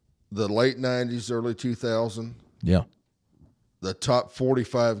the late 90s, early 2000, Yeah. the top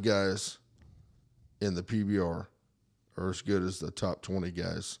 45 guys in the PBR are as good as the top 20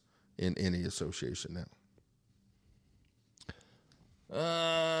 guys in any association now.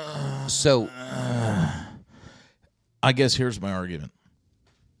 So I guess here's my argument.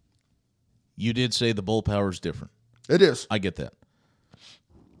 You did say the bull power is different. It is. I get that.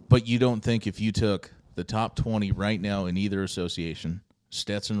 But you don't think if you took the top 20 right now in either association,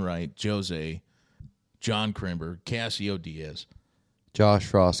 Stetson Wright, Jose, John Crimber, Casio Diaz, Josh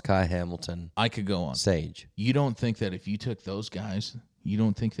Frost, Kai Hamilton, I could go on. Sage. You don't think that if you took those guys, you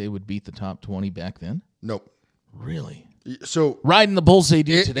don't think they would beat the top 20 back then? Nope. Really? So Riding the bulls they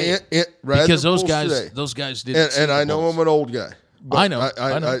do today. riding Because the those bulls guys today. those guys didn't. And I know I'm an old guy. But I know.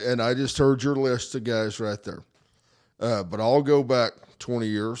 I know. and I just heard your list of guys right there. But I'll go back 20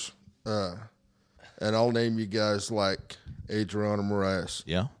 years, and I'll name you guys like Adriano Moraes,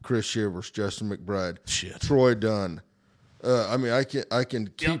 Yeah. Chris Shivers, Justin McBride, Shit. Troy Dunn. I mean, I can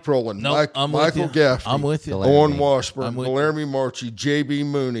keep rolling. No, I'm with Michael you. Gaffney. I'm with you. Owen I'm Washburn, with you. Laramie Marchi, J.B.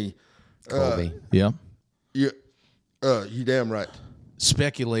 Mooney. Colby. Yeah. You damn right.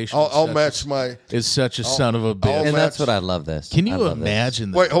 Speculation. I'll match my. Is such a son of a bitch. And that's match- what I love this. Can I you love this.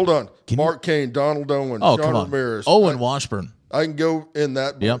 imagine that? Wait, hold on. Mark Kane, Donald Owen, Oh, Sean come on. Ramirez. Owen Washburn. I can go in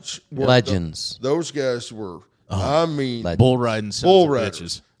that Yep. bunch. where Legends. those guys were. I mean, Legends. Bull riding sons bull of riders.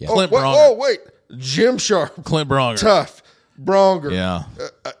 bitches. Oh, Clint wait, Bronger. wait, Jim Sharp, Clint Bronger. Tough, Bronger, Yeah.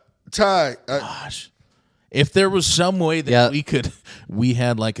 Ty. Gosh. If there was some way that Yeah. we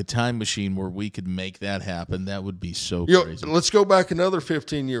had like a time machine where we could make that happen, that would be so crazy. Let's go back another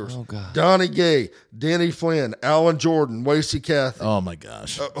 15 years. Oh, God. Donnie Gay, Denny Flynn, Alan Jordan, Wasey Cathy. Oh my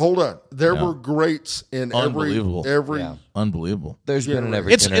gosh. Hold on. There Yeah. were greats in Unbelievable. every Yeah. Unbelievable. There's been in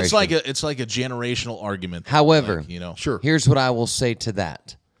every It's generation. it's like a generational argument. However, Like, you know. Sure. Here's what I will say to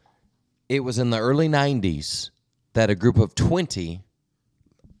that. It was in the early 90s that a group of 20,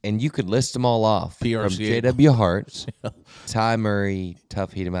 and you could list them all off, from PRCA. J.W. Hart, Ty Murray,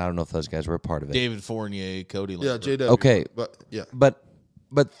 Tough Heatum. I don't know if those guys were a part of it. David Fournier, Cody Yeah, Lambert. JW. Okay. But yeah. But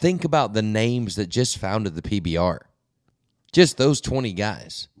think about the names that just founded the PBR. Just those 20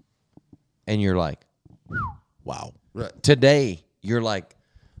 guys. And you're like, Wow. Right. today, you're like,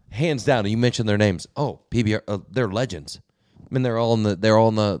 hands down, you mentioned their names. Oh, PBR, they're legends. I mean, they're all in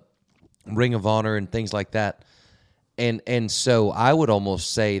the Ring of Honor and things like that. And so I would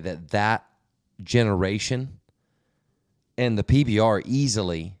almost say that generation and the PBR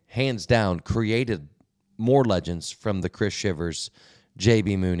easily, hands down, created more legends from the Chris Shivers,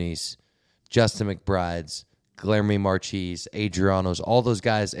 J.B. Mooney's, Justin McBride's, Laramie Marchis, Adriano's, all those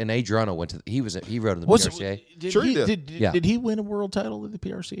guys. And Adriano went to he rode in the PRCA. Sure he Did he win a world title at the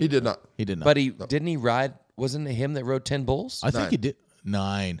PRCA? He did not. He did not. But didn't he ride? Wasn't it him that rode 10 bulls? I think he did.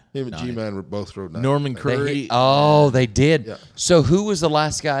 9. Him and G-Man were both rode 9. Norman They Curry. hit- they did. Yeah. So who was the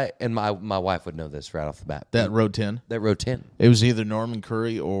last guy? And my wife would know this right off the bat. That rode 10. That rode 10. It was either Norman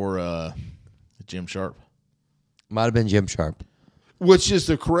Curry or Jim Sharp. Might have been Jim Sharp. Which is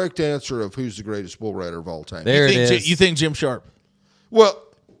the correct answer of who's the greatest bull rider of all time. There it You think, is. you think Jim Sharp? Well,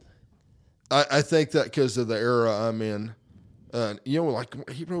 I think that because of the era I'm in. Like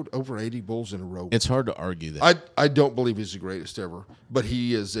he rode over 80 bulls in a row. It's hard to argue that. I don't believe he's the greatest ever, but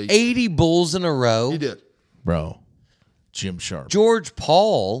he is 80 bulls in a row. He did. Bro, Jim Sharp. George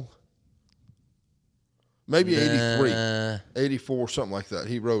Paul. Maybe 83, Uh, 84, something like that.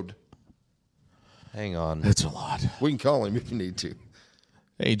 He rode. hang on. That's a lot. We can call him if you need to.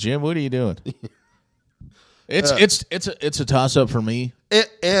 Hey, Jim, what are you doing? It's a toss up for me.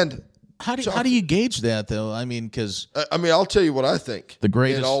 And How do you gauge that though? I mean, because I'll tell you what I think. The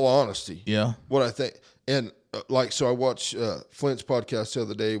greatest- in all honesty. yeah, What I think. And so I watched Flint's podcast the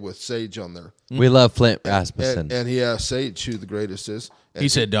other day with Sage on there. We love Flint Rasmussen. And he asked Sage who the greatest is. And He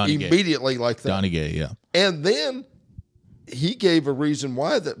said Donnie Gay. Immediately like that. Donnie Gay, yeah. And then he gave a reason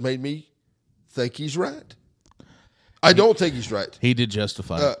why that made me think he's right. I don't think he's right. He did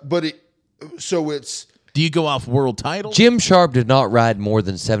justify it. But it's Do you go off world title? Jim Sharp did not ride more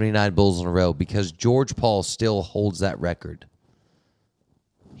than 79 bulls in a row because George Paul still holds that record.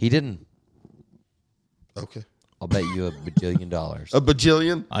 He didn't. okay. I'll bet you $1 bajillion. A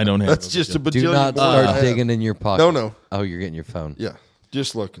bajillion? I don't have That's a just a bajillion. bajillion. Do not more than I start have. digging in your pocket. No. Oh, you're getting your phone. Yeah,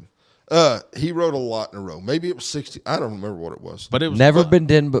 just looking. He rode a lot in a row. Maybe it was 60. I don't remember what it was. But it was Never been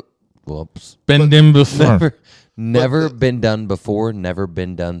done, but whoops. been in before. Never been done before. Never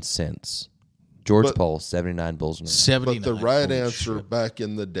been done since. George But- Paul, 79 bulls in a row. 79. But the right Holy answer shit. back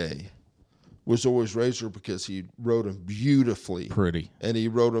in the day was always Razor because he rode him beautifully. Pretty. And he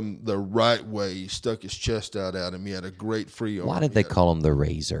rode him the right way. He stuck his chest out at him. He had a great free arm. Why did they He had call him the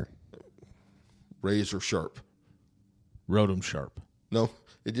Razor? Razor Sharp? Rode him sharp. No,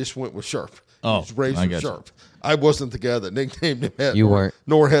 it just went with Sharp. Oh, It's Razor I got you. Sharp. I wasn't the guy that nicknamed him that. You weren't.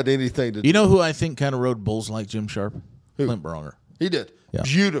 Nor had anything to do. You know who I think kind of rode bulls like Jim Sharp? Clint Bronger. He did. Yeah.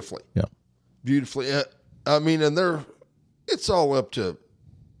 Beautifully. Yeah. Beautifully. It's all up to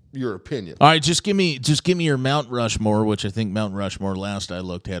your opinion. All right, just give me your Mount Rushmore, which I think Mount Rushmore last I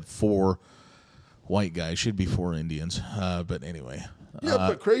looked had 4 white guys, should be 4 Indians. But anyway, Yeah,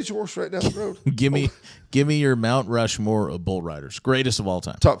 but Crazy Horse right down the road. give me your Mount Rushmore of bull riders, greatest of all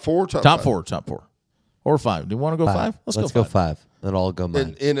time. Top 4, Top five? 4, or 5. Do you want to go 5? Let's go five. Then I'll go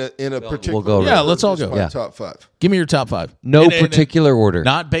mine. In a particular go Yeah, order, let's all just go. my Yeah. top 5. Give me your top 5. No And- particular order.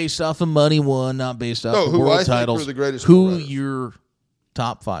 not based off of money won, not based off No, of who I world think titles. were the greatest bull who riders. your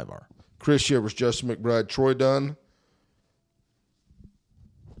top 5 are? Chris Shivers, Justin McBride, Troy Dunn,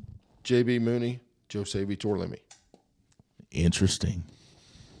 J.B. Mooney, Jose Vitor-Lemi. Interesting.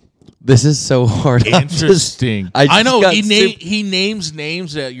 This is so hard. Interesting. I just I know got he names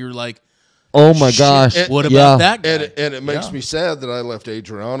names that you're like, Oh my gosh. And- what Yeah. about that guy? And it makes Yeah. me sad that I left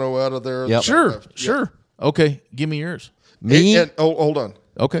Adriano out of there. Yep. That I left- Sure. Okay, give me yours. Me? Hold on.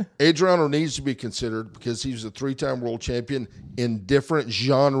 Okay. Adriano needs to be considered because he was a 3-time world champion in different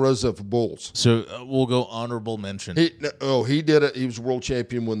genres of bulls. So we'll go honorable mention. He did it. He was world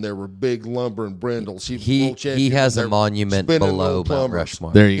champion when there were big lumber and brindles. He was He- world champion he has when a there were monument spinning below little Mount plumbers.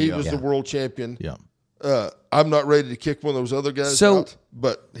 Rushmore. There you He go. was Yeah. the world champion. Yeah. I'm not ready to kick one of those other guys So- out,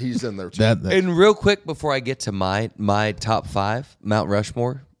 but he's in there too. That And real quick before I get to my top 5, Mount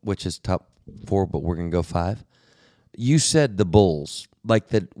Rushmore, which is top 4, but we're going to go 5. You said the bulls, like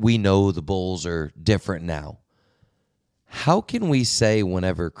that we know the bulls are different now. How can we say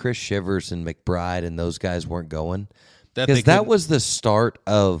whenever Chris Shivers and McBride and those guys weren't going? That Because they that couldn't- was the start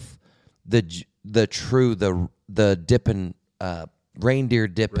of the dipping, reindeer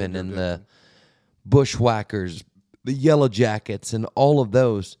dipping and the bushwhackers, the yellow jackets and all of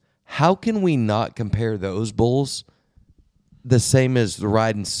those. How can we not compare those bulls the same as the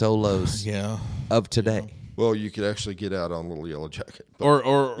riding solos yeah. of today? Well, you could actually get out on Little Yellow Jacket. But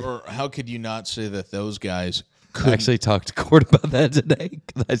Or how could you not say that those guys I actually talked to Court about that today.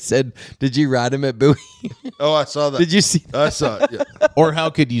 'Cause I said, "Did you ride him at Bowie? oh, I saw that. Did you see that?" I saw it. Yeah. or how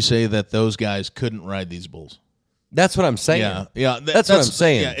could you say that those guys couldn't ride these bulls? That's what I'm saying. Yeah. That's what I'm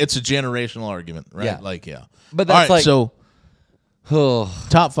saying. Yeah, it's a generational argument, right? Yeah. Like, yeah. But All that's right, like- so Oh,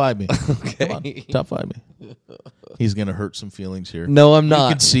 top 5 me. okay. Come on, top 5 me. He's gonna hurt some feelings here. No, I'm You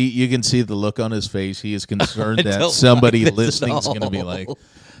not. can see the look on his face. He is concerned I that don't somebody like this listening at is going to be all. like,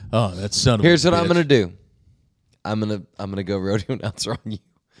 "Oh, that son of Here's a what I'm bitch." gonna do. I'm gonna go rodeo announcer on you,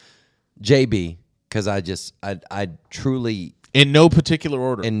 JB, because I truly In no particular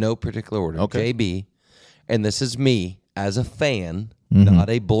order. in no particular order. Okay. JB, and this is me as a fan not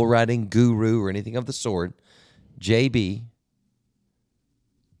a bull riding guru or anything of the sort. JB,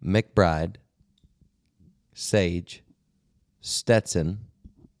 McBride, Sage, Stetson,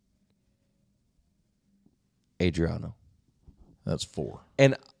 Adriano. That's 4.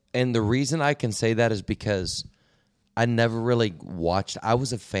 And the reason I can say that is because I never really watched. I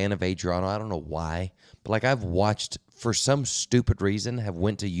was a fan of Adriano. I don't know why, but like I've watched for some stupid reason. Have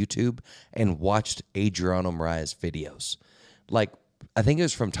went to YouTube and watched Adriano Moraes videos. Like I think it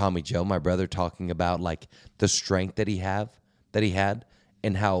was from Tommy Joe, my brother, talking about like the strength that he had,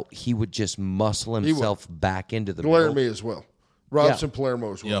 and how he would just muscle himself back into the middle. Guillermo as well. Robson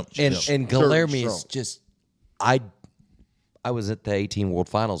Palermo as well. Yep. And Guillermo is just I was at the 18 World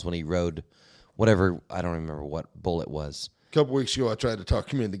Finals when he rode whatever, I don't remember what bull it was. A couple weeks ago, I tried to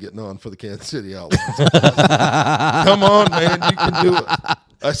talk him into getting on for the Kansas City Outlaws. Come on, man, you can do it.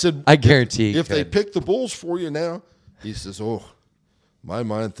 I said, I guarantee if they pick the bulls for you now, he says, oh, my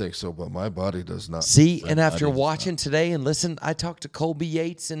mind thinks so, but my body does not. See, and after watching today and listen, I talked to Colby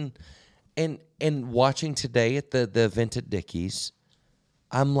Yates and watching today at the event at Dickies,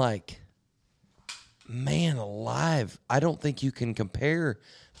 I'm like, man alive, I don't think you can compare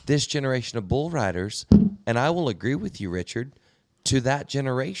this generation of bull riders, and I will agree with you, Richard, to that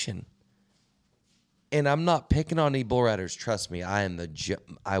generation. And I'm not picking on any bull riders. Trust me, I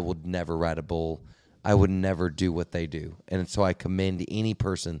would never ride a bull. I would never do what they do. And so I commend any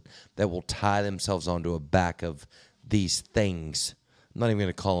person that will tie themselves onto a back of these things. I'm not even going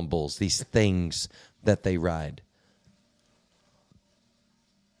to call them bulls. These things that they ride.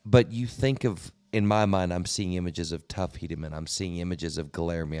 But you think of, in my mind, I'm seeing images of Tuff Hedeman. I'm seeing images of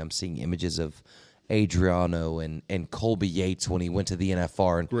Guillermo. I'm seeing images of Adriano and Colby Yates when he went to the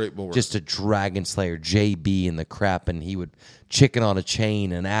NFR. And Great bull just a dragon slayer, JB and the crap. And he would chicken on a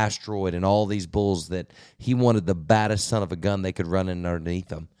chain and asteroid and all these bulls that he wanted the baddest son of a gun they could run in underneath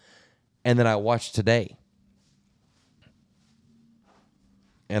them. And then I watched today.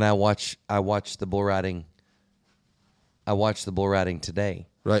 And I watched the bull riding. I watched the bull riding today.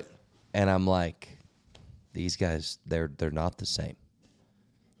 Right. And I'm like, these guys, they're not the same.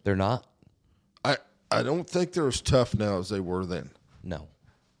 They're not. I don't think they're as tough now as they were then. No.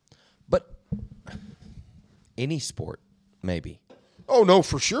 But any sport, maybe. Oh, no,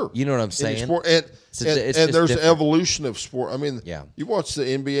 for sure. You know what I'm Any saying? sport. And just there's different. evolution of sport. I mean, Yeah. you watch the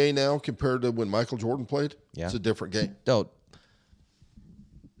NBA now compared to when Michael Jordan played. Yeah. It's a different game. Don't.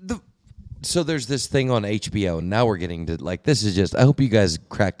 So there's this thing on HBO, and now we're getting to, like, this is just, I hope you guys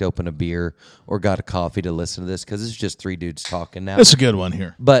cracked open a beer or got a coffee to listen to this, because it's just three dudes talking now. That's a good one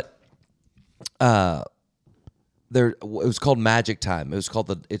here. But it was called Magic Time. It was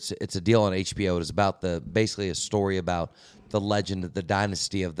called it's a deal on HBO. It was about basically a story about the legend of the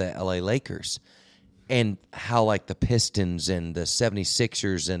dynasty of the LA Lakers, and how like the Pistons and the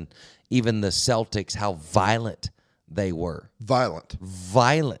 76ers and even the Celtics, how violent they were.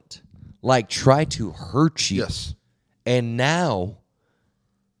 Violent. Like try to hurt you. Yes. And now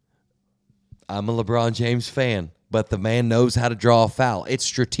I'm a LeBron James fan, but the man knows how to draw a foul. It's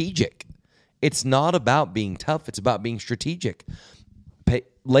strategic. It's not about being tough. It's about being strategic.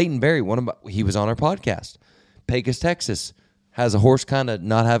 Leighton Berry, he was on our podcast. Pecos, Texas, has a horse kind of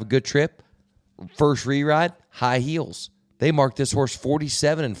not have a good trip. First re-ride, high heels. They marked this horse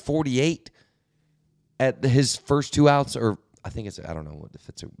 47 and 48 at his first 2 outs, or I think I don't know if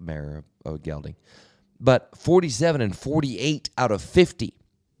it's a mare or a gelding, but 47 and 48 out of 50,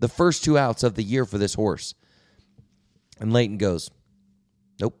 the first 2 outs of the year for this horse. And Leighton goes,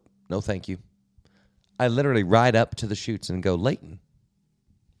 nope, no thank you. I literally ride up to the chutes and go, Leighton,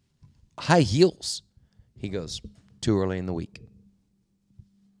 high heels. He goes, too early in the week.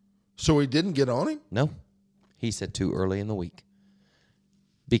 So he didn't get on him? No. He said too early in the week.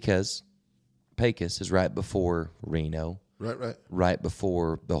 Because Pecos is right before Reno. Right. Right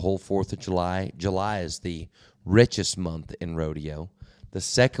before the whole 4th of July. July is the richest month in rodeo. The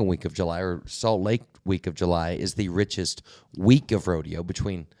second week of July, or Salt Lake week of July, is the richest week of rodeo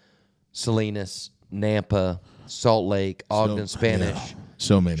between Salinas, Nampa, Salt Lake, Ogden Spanish,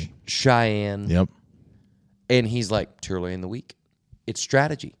 So many. Cheyenne. Yep. And he's like, too early in the week. It's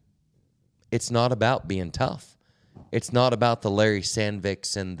strategy. It's not about being tough. It's not about the Larry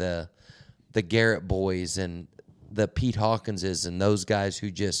Sandviks and the Garrett boys and the Pete Hawkinses and those guys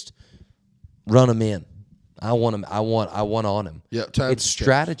who just run them in. I want him. I want on him. Yeah, it's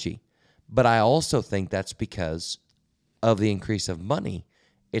strategy. But I also think that's because of the increase of money.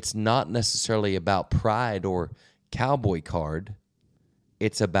 It's not necessarily about pride or cowboy card.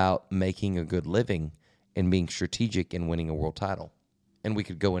 It's about making a good living and being strategic and winning a world title. And we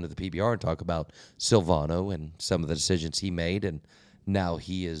could go into the PBR and talk about Silvano and some of the decisions he made. And Now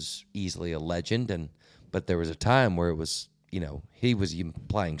he is easily a legend, but there was a time where it was, he was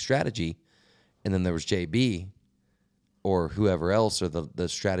implying strategy, and then there was JB or whoever else, or the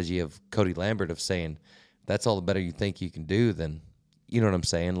strategy of Cody Lambert of saying, that's all the better you think you can do, then, you know what I'm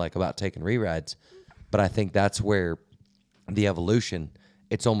saying, like about taking rerides. But I think that's where the evolution,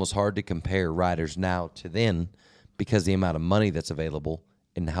 it's almost hard to compare riders now to then because the amount of money that's available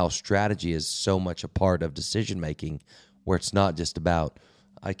and how strategy is so much a part of decision-making, where it's not just about,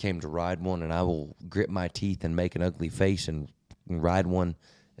 I came to ride one and I will grit my teeth and make an ugly face and ride one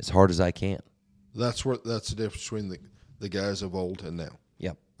as hard as I can. That's the difference between the guys of old and now.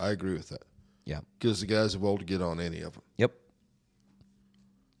 Yep. I agree with that. Yep. Because the guys of old get on any of them. Yep.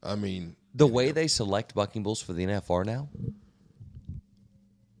 I mean, The way they select bucking bulls for the NFR now,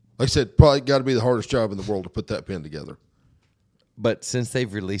 like I said, probably got to be the hardest job in the world to put that pin together. but since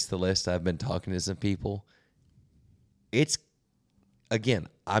they've released the list, I've been talking to some people. It's, again,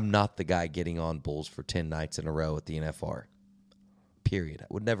 I'm not the guy getting on bulls for 10 nights in a row at the NFR. Period.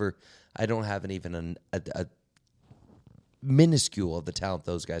 I don't have even a minuscule of the talent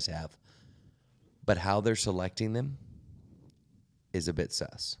those guys have. But how they're selecting them is a bit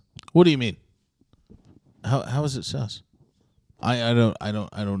sus. What do you mean? How is it sus? I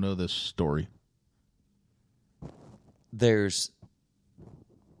don't know this story. There's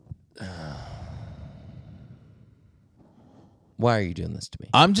why are you doing this to me?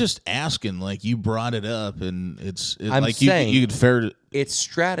 I'm just asking, like you brought it up, and I'm like saying- you could fair to. It's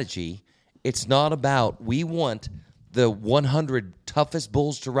strategy. It's not about we want the 100 toughest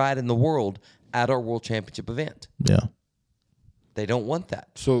bulls to ride in the world at our World Championship event. Yeah. They don't want that.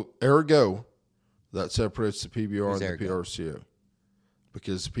 So, ergo, that separates the PBR Who's and the ergo? PRCO.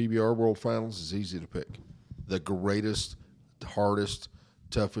 Because the PBR World Finals is easy to pick. The greatest, hardest,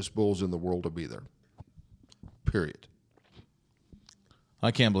 toughest bulls in the world will be there. Period.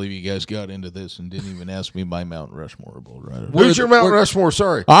 I can't believe you guys got into this and didn't even ask me my Mount Rushmore bull rider. Who's your Mount Rushmore?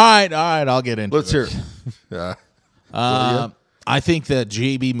 Sorry. All right, I'll get into Let's it. hear it. Yeah. I think that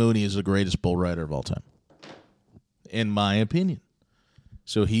JB Mooney is the greatest bull rider of all time, in my opinion.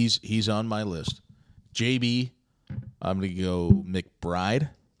 So he's on my list. JB, I'm going to go McBride.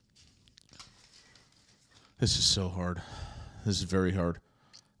 This is so hard. This is very hard.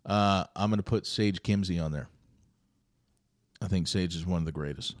 I'm going to put Sage Kimsey on there. I think Sage is one of the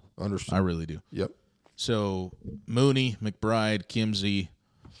greatest. Understood. I really do. Yep. So Mooney, McBride, Kimsey.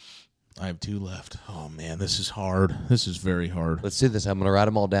 I have two left. Oh, man, this is hard. This is very hard. Let's do this. I'm going to write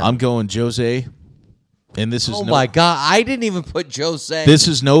them all down. I'm going Jose, and this is oh, my God. I didn't even put Jose. This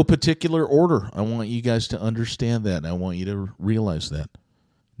is no particular order. I want you guys to understand that, and I want you to realize that.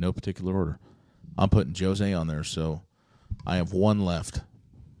 No particular order. I'm putting Jose on there, so I have one left.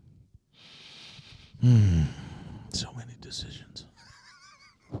 So many decisions.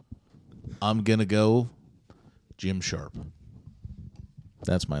 I'm going to go Jim Sharp.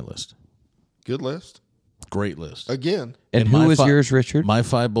 That's my list. Good list. Great list. Again, and my who was fi- yours, Richard? My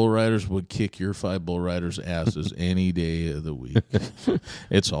 5 bull riders would kick your 5 bull riders' asses any day of the week.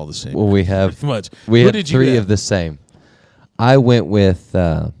 It's all the same. Well, we have Pretty much. we Who have did you 3 have? of the same. I went with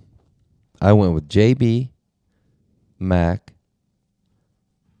JB, Mac,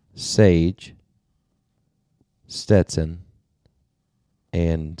 Sage, Stetson,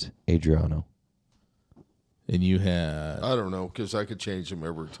 and Adriano. And you had I don't know because I could change them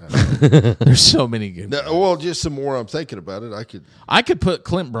every time. there's so many good. No, well, just the more I'm thinking about it, I could put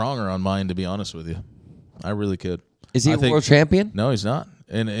Clint Bronger on mine, to be honest with you. I really could. Is he I a think- world champion? No, he's not.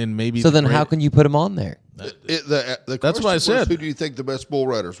 And maybe So the then how great- can you put him on there? The That's question what I was, said. who do you think the best bull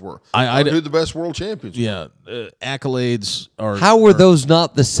riders were? I Or who the best world champions were? Yeah, accolades are How were those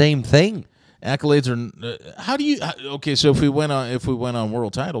not the same thing? accolades are. How do you? Okay, so if we went on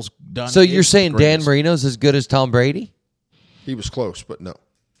world titles, Don So you're Gates is saying the Dan greatest. Marino's as good as Tom Brady? He was close, but no.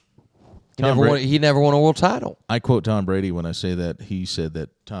 He never won a world title. I quote Tom Brady when I say that he said that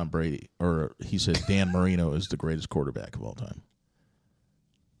Tom Brady, or he said Dan Marino is the greatest quarterback of all time.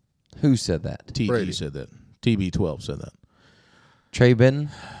 Who said that? TB Brady. said that. TB12 said that. Trey Benton?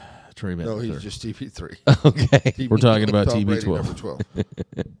 Trey Benton No, he's third. just TB3. Okay. We're talking about Tom Brady, TB12. number 12.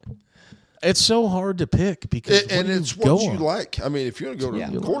 It's so hard to pick because And where do it's you go what you on? like. I mean, if you're going to go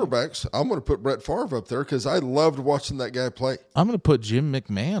to Yeah. quarterbacks, I'm going to put Brett Favre up there because I loved watching that guy play. I'm going to put Jim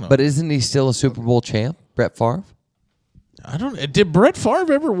McMahon on. But isn't he still a Super Bowl champ, Brett Favre? I don't. Did Brett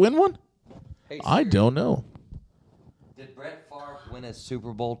Favre ever win one? I don't know. Did Brett Favre win a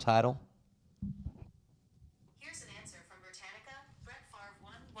Super Bowl title? Here's an answer from Britannica. Brett Favre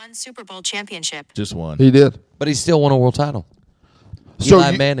won one Super Bowl championship. Just one. He did. But he still won a world title.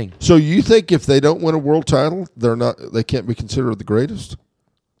 Eli Manning. So you think if they don't win a world title, they can't be considered the greatest?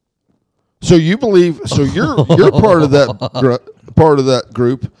 So you believe? So you're part of that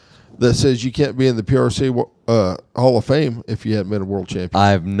group that says you can't be in the PRC Hall of Fame if you haven't been a world champion.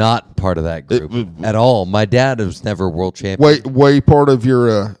 I'm not part of that group at all. My dad was never a world champion. Way part of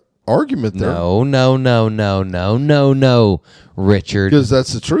your argument there. No, Richard. Because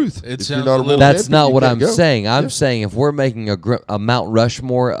that's the truth. It If sounds you're not a a world little- That's champion, not you what can't I'm go. saying. I'm saying if we're making a Mount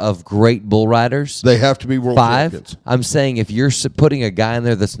Rushmore of great bull riders, They have to be world 5. champions. I'm saying if you're putting a guy in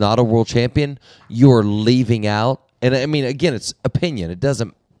there that's not a world champion, you're leaving out. And I mean, again, it's opinion. It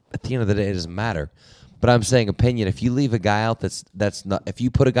doesn't. At the end of the day, it doesn't matter. But I'm saying opinion. If you leave a guy out that's not. If you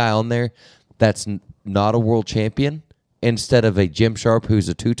put a guy on there that's not a world champion instead of a Jim Sharp who's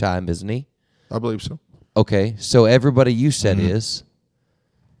a 2-time, isn't he? I believe so. Okay, so everybody you said is.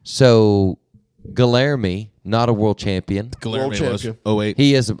 So Guilherme, not a world champion. Guilherme World was champion. 08.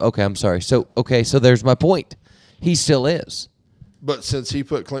 He is. Okay, I'm sorry. So there's my point. He still is. But since he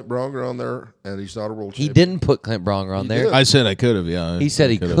put Clint Bronger on there and he's not a world He champion. didn't put Clint Bronger on there. did. I said I could have, yeah. He said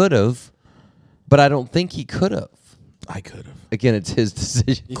he could have, but I don't think he could have. I could have. Again, it's his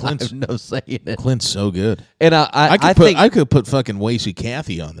decision. I Clint's- have no say in it. Clint's so good. And I think I could put fucking Wasey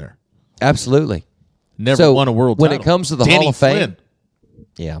Cathy on there. absolutely. Never So, won a world when title. it comes to the Danny Hall of Fame- Flynn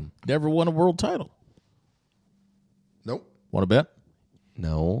Yeah. never won a world title. Nope. Want to bet?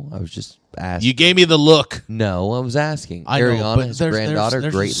 No, I was just asking. You gave me the look. No, I was asking. I know, Ariana, but his there's- granddaughter,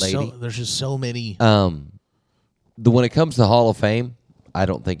 there's great just lady. there's just so many. When it comes to the Hall of Fame, I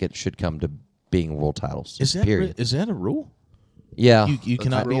don't think it should come to being world titles. Is that period? is that a rule? Yeah. You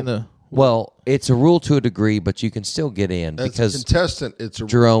cannot be in the. Well, it's a rule to a degree, but you can still get in As a because contestant, it's a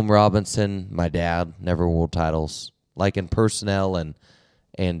Jerome Robinson, my dad, never world titles. Like in personnel and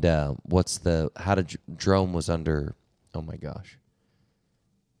how did Jerome was under? Oh my gosh,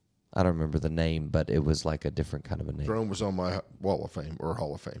 I don't remember the name, but it was like a different kind of a name. Jerome was on my Wall of Fame or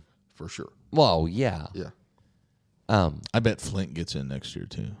Hall of Fame for sure. Well, yeah, Yeah. I bet Flint gets in next year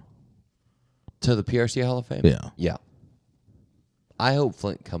too. to the PRC Hall of Fame. Yeah. yeah. I hope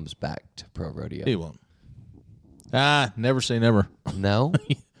Flint comes back to pro rodeo. He won't. Never say never. No.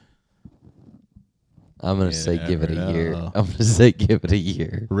 I'm gonna say give it a never year. know. I'm gonna say give it a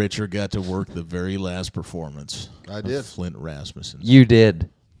year. Richard got to work the very last performance. I of did. Flint Rasmussen. You did,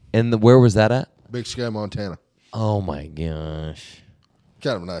 and where was that at? Big Sky, Montana. Oh my gosh.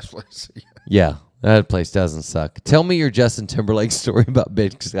 Kind of a nice place. Yeah, that place doesn't suck. Tell me your Justin Timberlake story about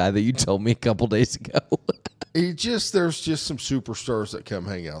Big Sky that you told me a couple days ago. There's just some superstars that come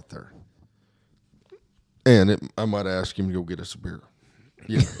hang out there. And I might ask him to go get us a beer.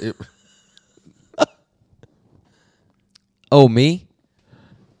 Yeah. Oh, me?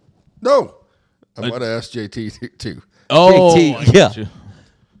 No. I might ask JT too. Oh, JT, I got yeah.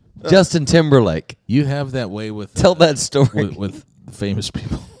 you. Justin Timberlake. You have that way with Tell that story. with famous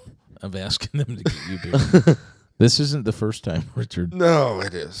people of asking them to get you beer. This isn't the first time, Richard. No,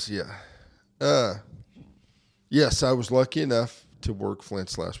 it is. Yeah. Yes, I was lucky enough to work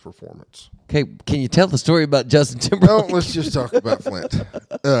Flint's last performance. Okay, can you tell the story about Justin No, Timberlake? let's just talk about Flint.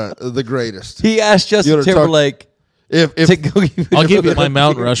 The greatest. He asked Justin wanna talk- Timberlake If to go give I'll give you another my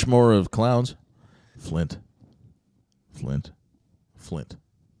Mount beer. Rushmore of clowns. Flint.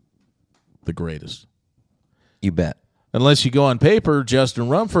 The greatest. You bet. Unless you go on paper, Justin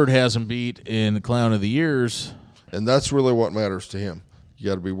Rumford has him beat in Clown of the Years. and that's really what matters to him. You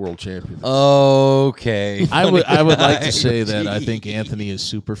got to be world champion. Okay. I would like to say that I think Anthony is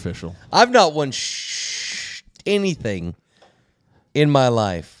superficial. I've not won anything in my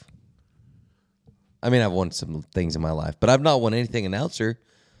life. I mean, I've won some things in my life, but I've not won anything announcer.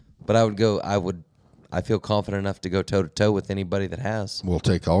 But I feel confident enough to go toe to toe with anybody that has. We'll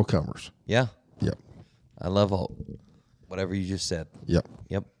take all comers. Yeah. Yep. I love whatever you just said. Yep.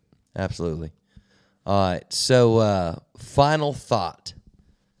 Yep. Absolutely. All right. So, final thought.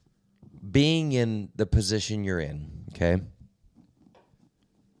 Being in the position you're in, okay?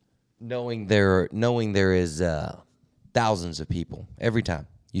 Knowing there is thousands of people every time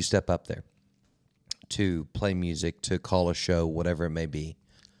you step up there to play music, to call a show, whatever it may be.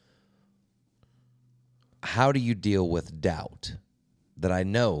 How do you deal with doubt that I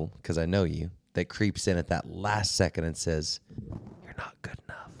know, because I know you, that creeps in at that last second and says, you're not good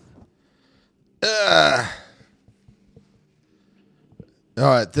enough? All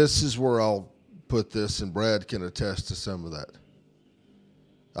right, this is where I'll put this, and Brad can attest to some of that.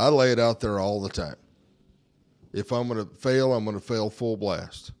 I lay it out there all the time. If I'm going to fail, I'm going to fail full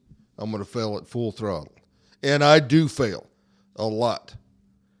blast. I'm going to fail at full throttle. And I do fail a lot.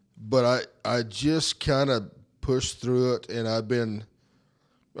 But I just kind of push through it, and I've been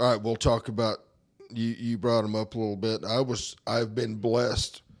All right, we'll talk about you. You brought him up a little bit. I've been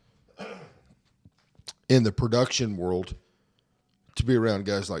blessed in the production world to be around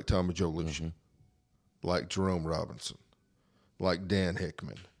guys like Tommy Joe Lucian, like Jerome Robinson, like Dan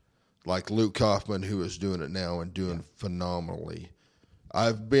Hickman, like Luke Kaufman, who is doing it now and doing phenomenally.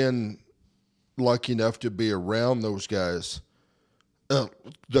 I've been lucky enough to be around those guys,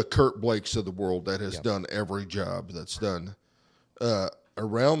 the Kurt Blakes of the world that has done every job that's done.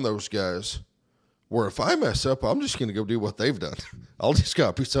 Around those guys, where if I mess up, I'm just going to go do what they've done. I'll just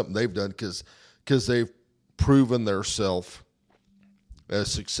copy something they've done because they've proven themselves as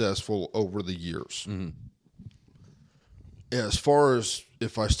successful over the years. Mm-hmm. As far as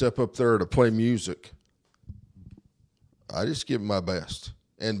if I step up there to play music, I just give it my best.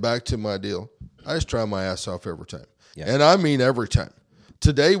 And back to my deal, I just try my ass off every time. Yeah. And I mean every time.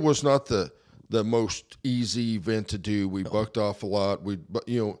 Today was not the most easy event to do. We bucked off a lot.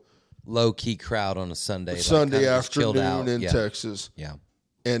 Low key crowd on a Sunday. Sunday afternoon in Texas. Yeah.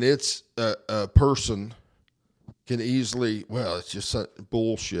 And it's a person can easily, it's just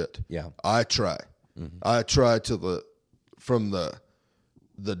bullshit. Yeah. I try. Mm-hmm. I try from the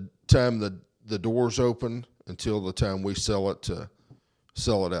time the doors open until the time we sell it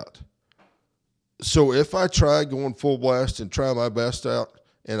out. So if I try going full blast and try my best out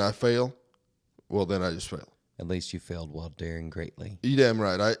and I fail, well, then I just fail. At least you failed while daring greatly. You damn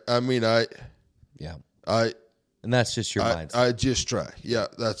right. And that's just your mindset. I just try. Yeah,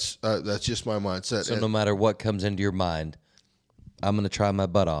 that's just my mindset. So no matter what comes into your mind, I'm going to try my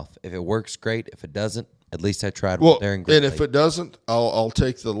butt off. If it works, great. If it doesn't, at least I tried while daring greatly. And if it doesn't, I'll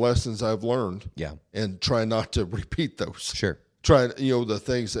take the lessons I've learned. Yeah. And try not to repeat those. Sure. Try, the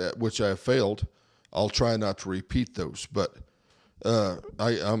things at which I failed, I'll try not to repeat those. But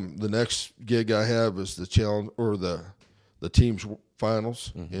I'm the next gig I have is the challenge or the team's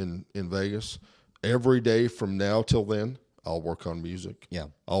finals in Vegas. Every day from now till then, I'll work on music. Yeah,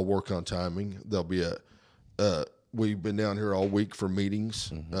 I'll work on timing. There'll be we've been down here all week for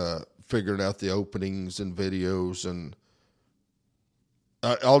meetings, figuring out the openings and videos, and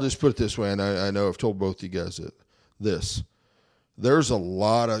I'll just put it this way. And I know I've told both you guys this. There's a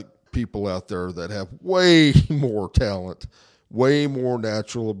lot of people out there that have way more talent, way more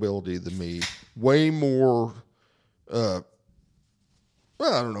natural ability than me, way more, I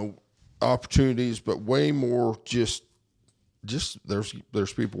don't know, opportunities, but way more just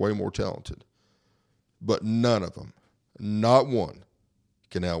there's people way more talented. But none of them, not one,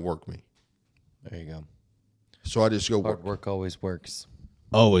 can outwork me. There you go. So I just go Hard work always works.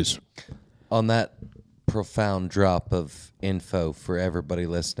 Always. On that profound drop of info for everybody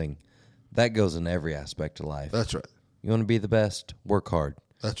listening, that goes in every aspect of life. That's right. You want to be the best, work hard.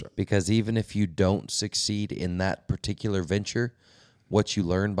 That's right. Because even if you don't succeed in that particular venture, what you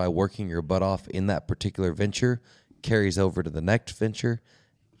learn by working your butt off in that particular venture carries over to the next venture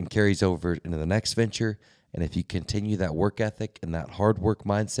and carries over into the next venture. And if you continue that work ethic and that hard work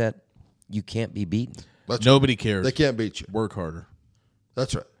mindset, you can't be beaten. Nobody cares. They can't beat you. Work harder.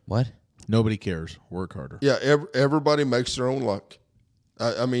 That's right. What? Nobody cares. Work harder. Yeah, everybody makes their own luck.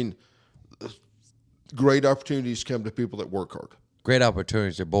 I mean, great opportunities come to people that work hard. Great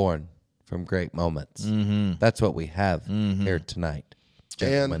opportunities are born from great moments. Mm-hmm. That's what we have here tonight,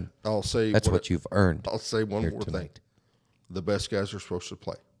 gentlemen. And I'll say that's what you've earned. I'll say one here more thing. tonight. The best guys are supposed to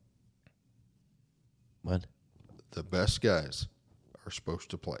play. What? The best guys are supposed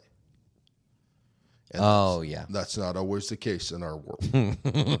to play. And that's not always the case in our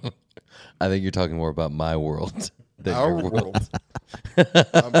world. I think you're talking more about my world than Our your world.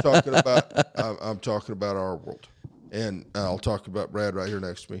 I'm talking about our world, and I'll talk about Brad right here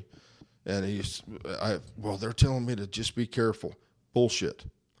next to me. And they're telling me to just be careful. Bullshit.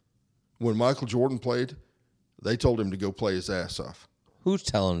 When Michael Jordan played, they told him to go play his ass off. Who's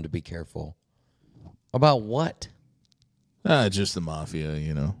telling him to be careful? About what? Just the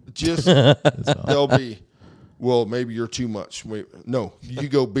mafia, Just they'll be, well, maybe you're too much. No, you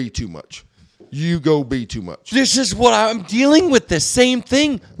go be too much. You go be too much. This is what I'm dealing with. The same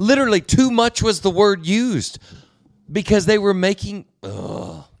thing. Literally, too much was the word used because they were making.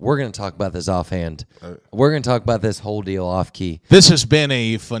 We're going to talk about this offhand. We're going to talk about this whole deal off key. This has been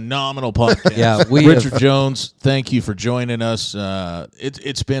a phenomenal podcast. Yeah, Richard Jones, thank you for joining us.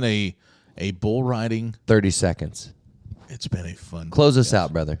 It's been a bull riding. 30 seconds. It's been a fun. Close us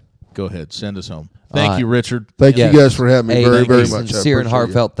out, brother. Go ahead, send us home. Thank you, Richard. Thank you guys for having me very, very much. Sincere and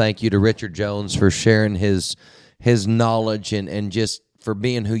heartfelt thank you to Richard Jones for sharing his knowledge and just for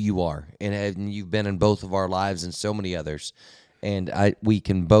being who you are. And you've been in both of our lives and so many others. And we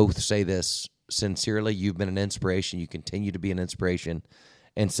can both say this sincerely. You've been an inspiration. You continue to be an inspiration.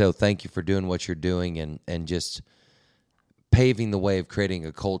 And so thank you for doing what you're doing and just paving the way of creating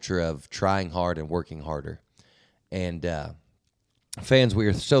a culture of trying hard and working harder. And fans, we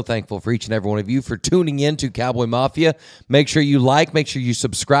are so thankful for each and every one of you for tuning in to Cowboy Mafia. Make sure you like, make sure you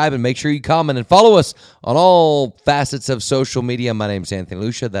subscribe, and make sure you comment and follow us on all facets of social media. My name's Anthony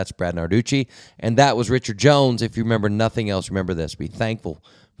Lucia. That's Brad Narducci. And that was Richard Jones. If you remember nothing else, remember this. Be thankful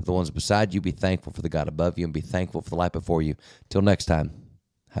for the ones beside you. Be thankful for the God above you. And be thankful for the light before you. Till next time,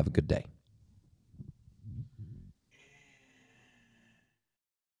 have a good day.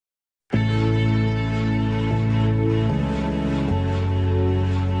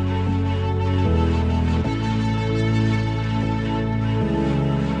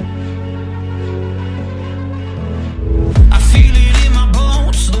 I feel it in my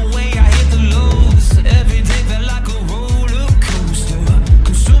bones, the way I hit the lows. Every day felt like a roller coaster.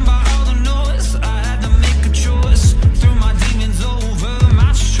 Consumed by all the noise, I had to make a choice. Threw my demons over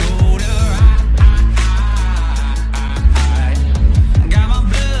my shoulder. I got my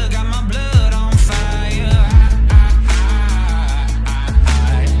blood on fire.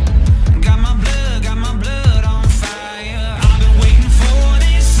 Got my blood on fire. I've been waiting for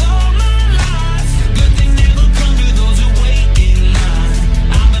this all my life. Good thing never come to those who wait in line.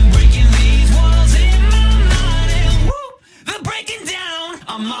 I've been breaking these walls in my mind, and whoop, they're breaking down.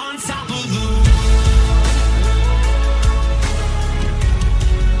 I'm on top of the world.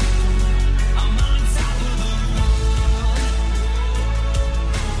 I'm on top of the world.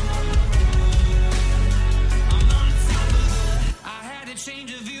 I'm on top of the. I had a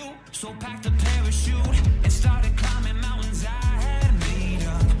change of view, so packed a parachute and started climbing mountains I had made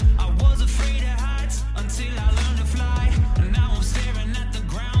up. I was afraid of heights until I learned to fly, and now I'm staring at the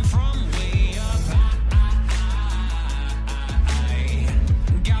ground from way up. I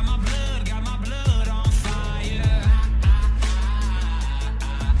got my blood on fire.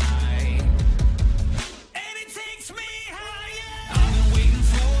 And it takes me higher. I've been waiting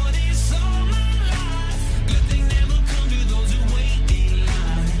for this all my life. Good thing never come to those who wait in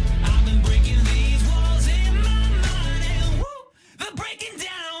line. I've been breaking these walls in my mind, and whoop, they're breaking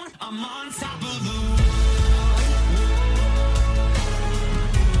down. I'm on top of the world.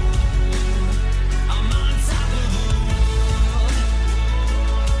 I'm on top of the world.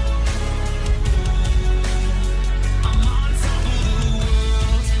 I'm on top of the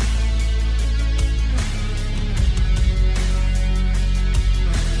world.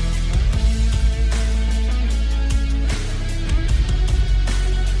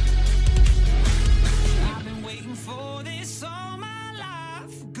 I've been waiting for this all my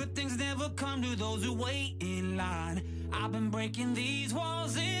life. Good things never come to those who wait in line. I've been breaking these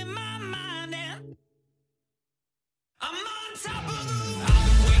walls in my mind, and I'm on top of the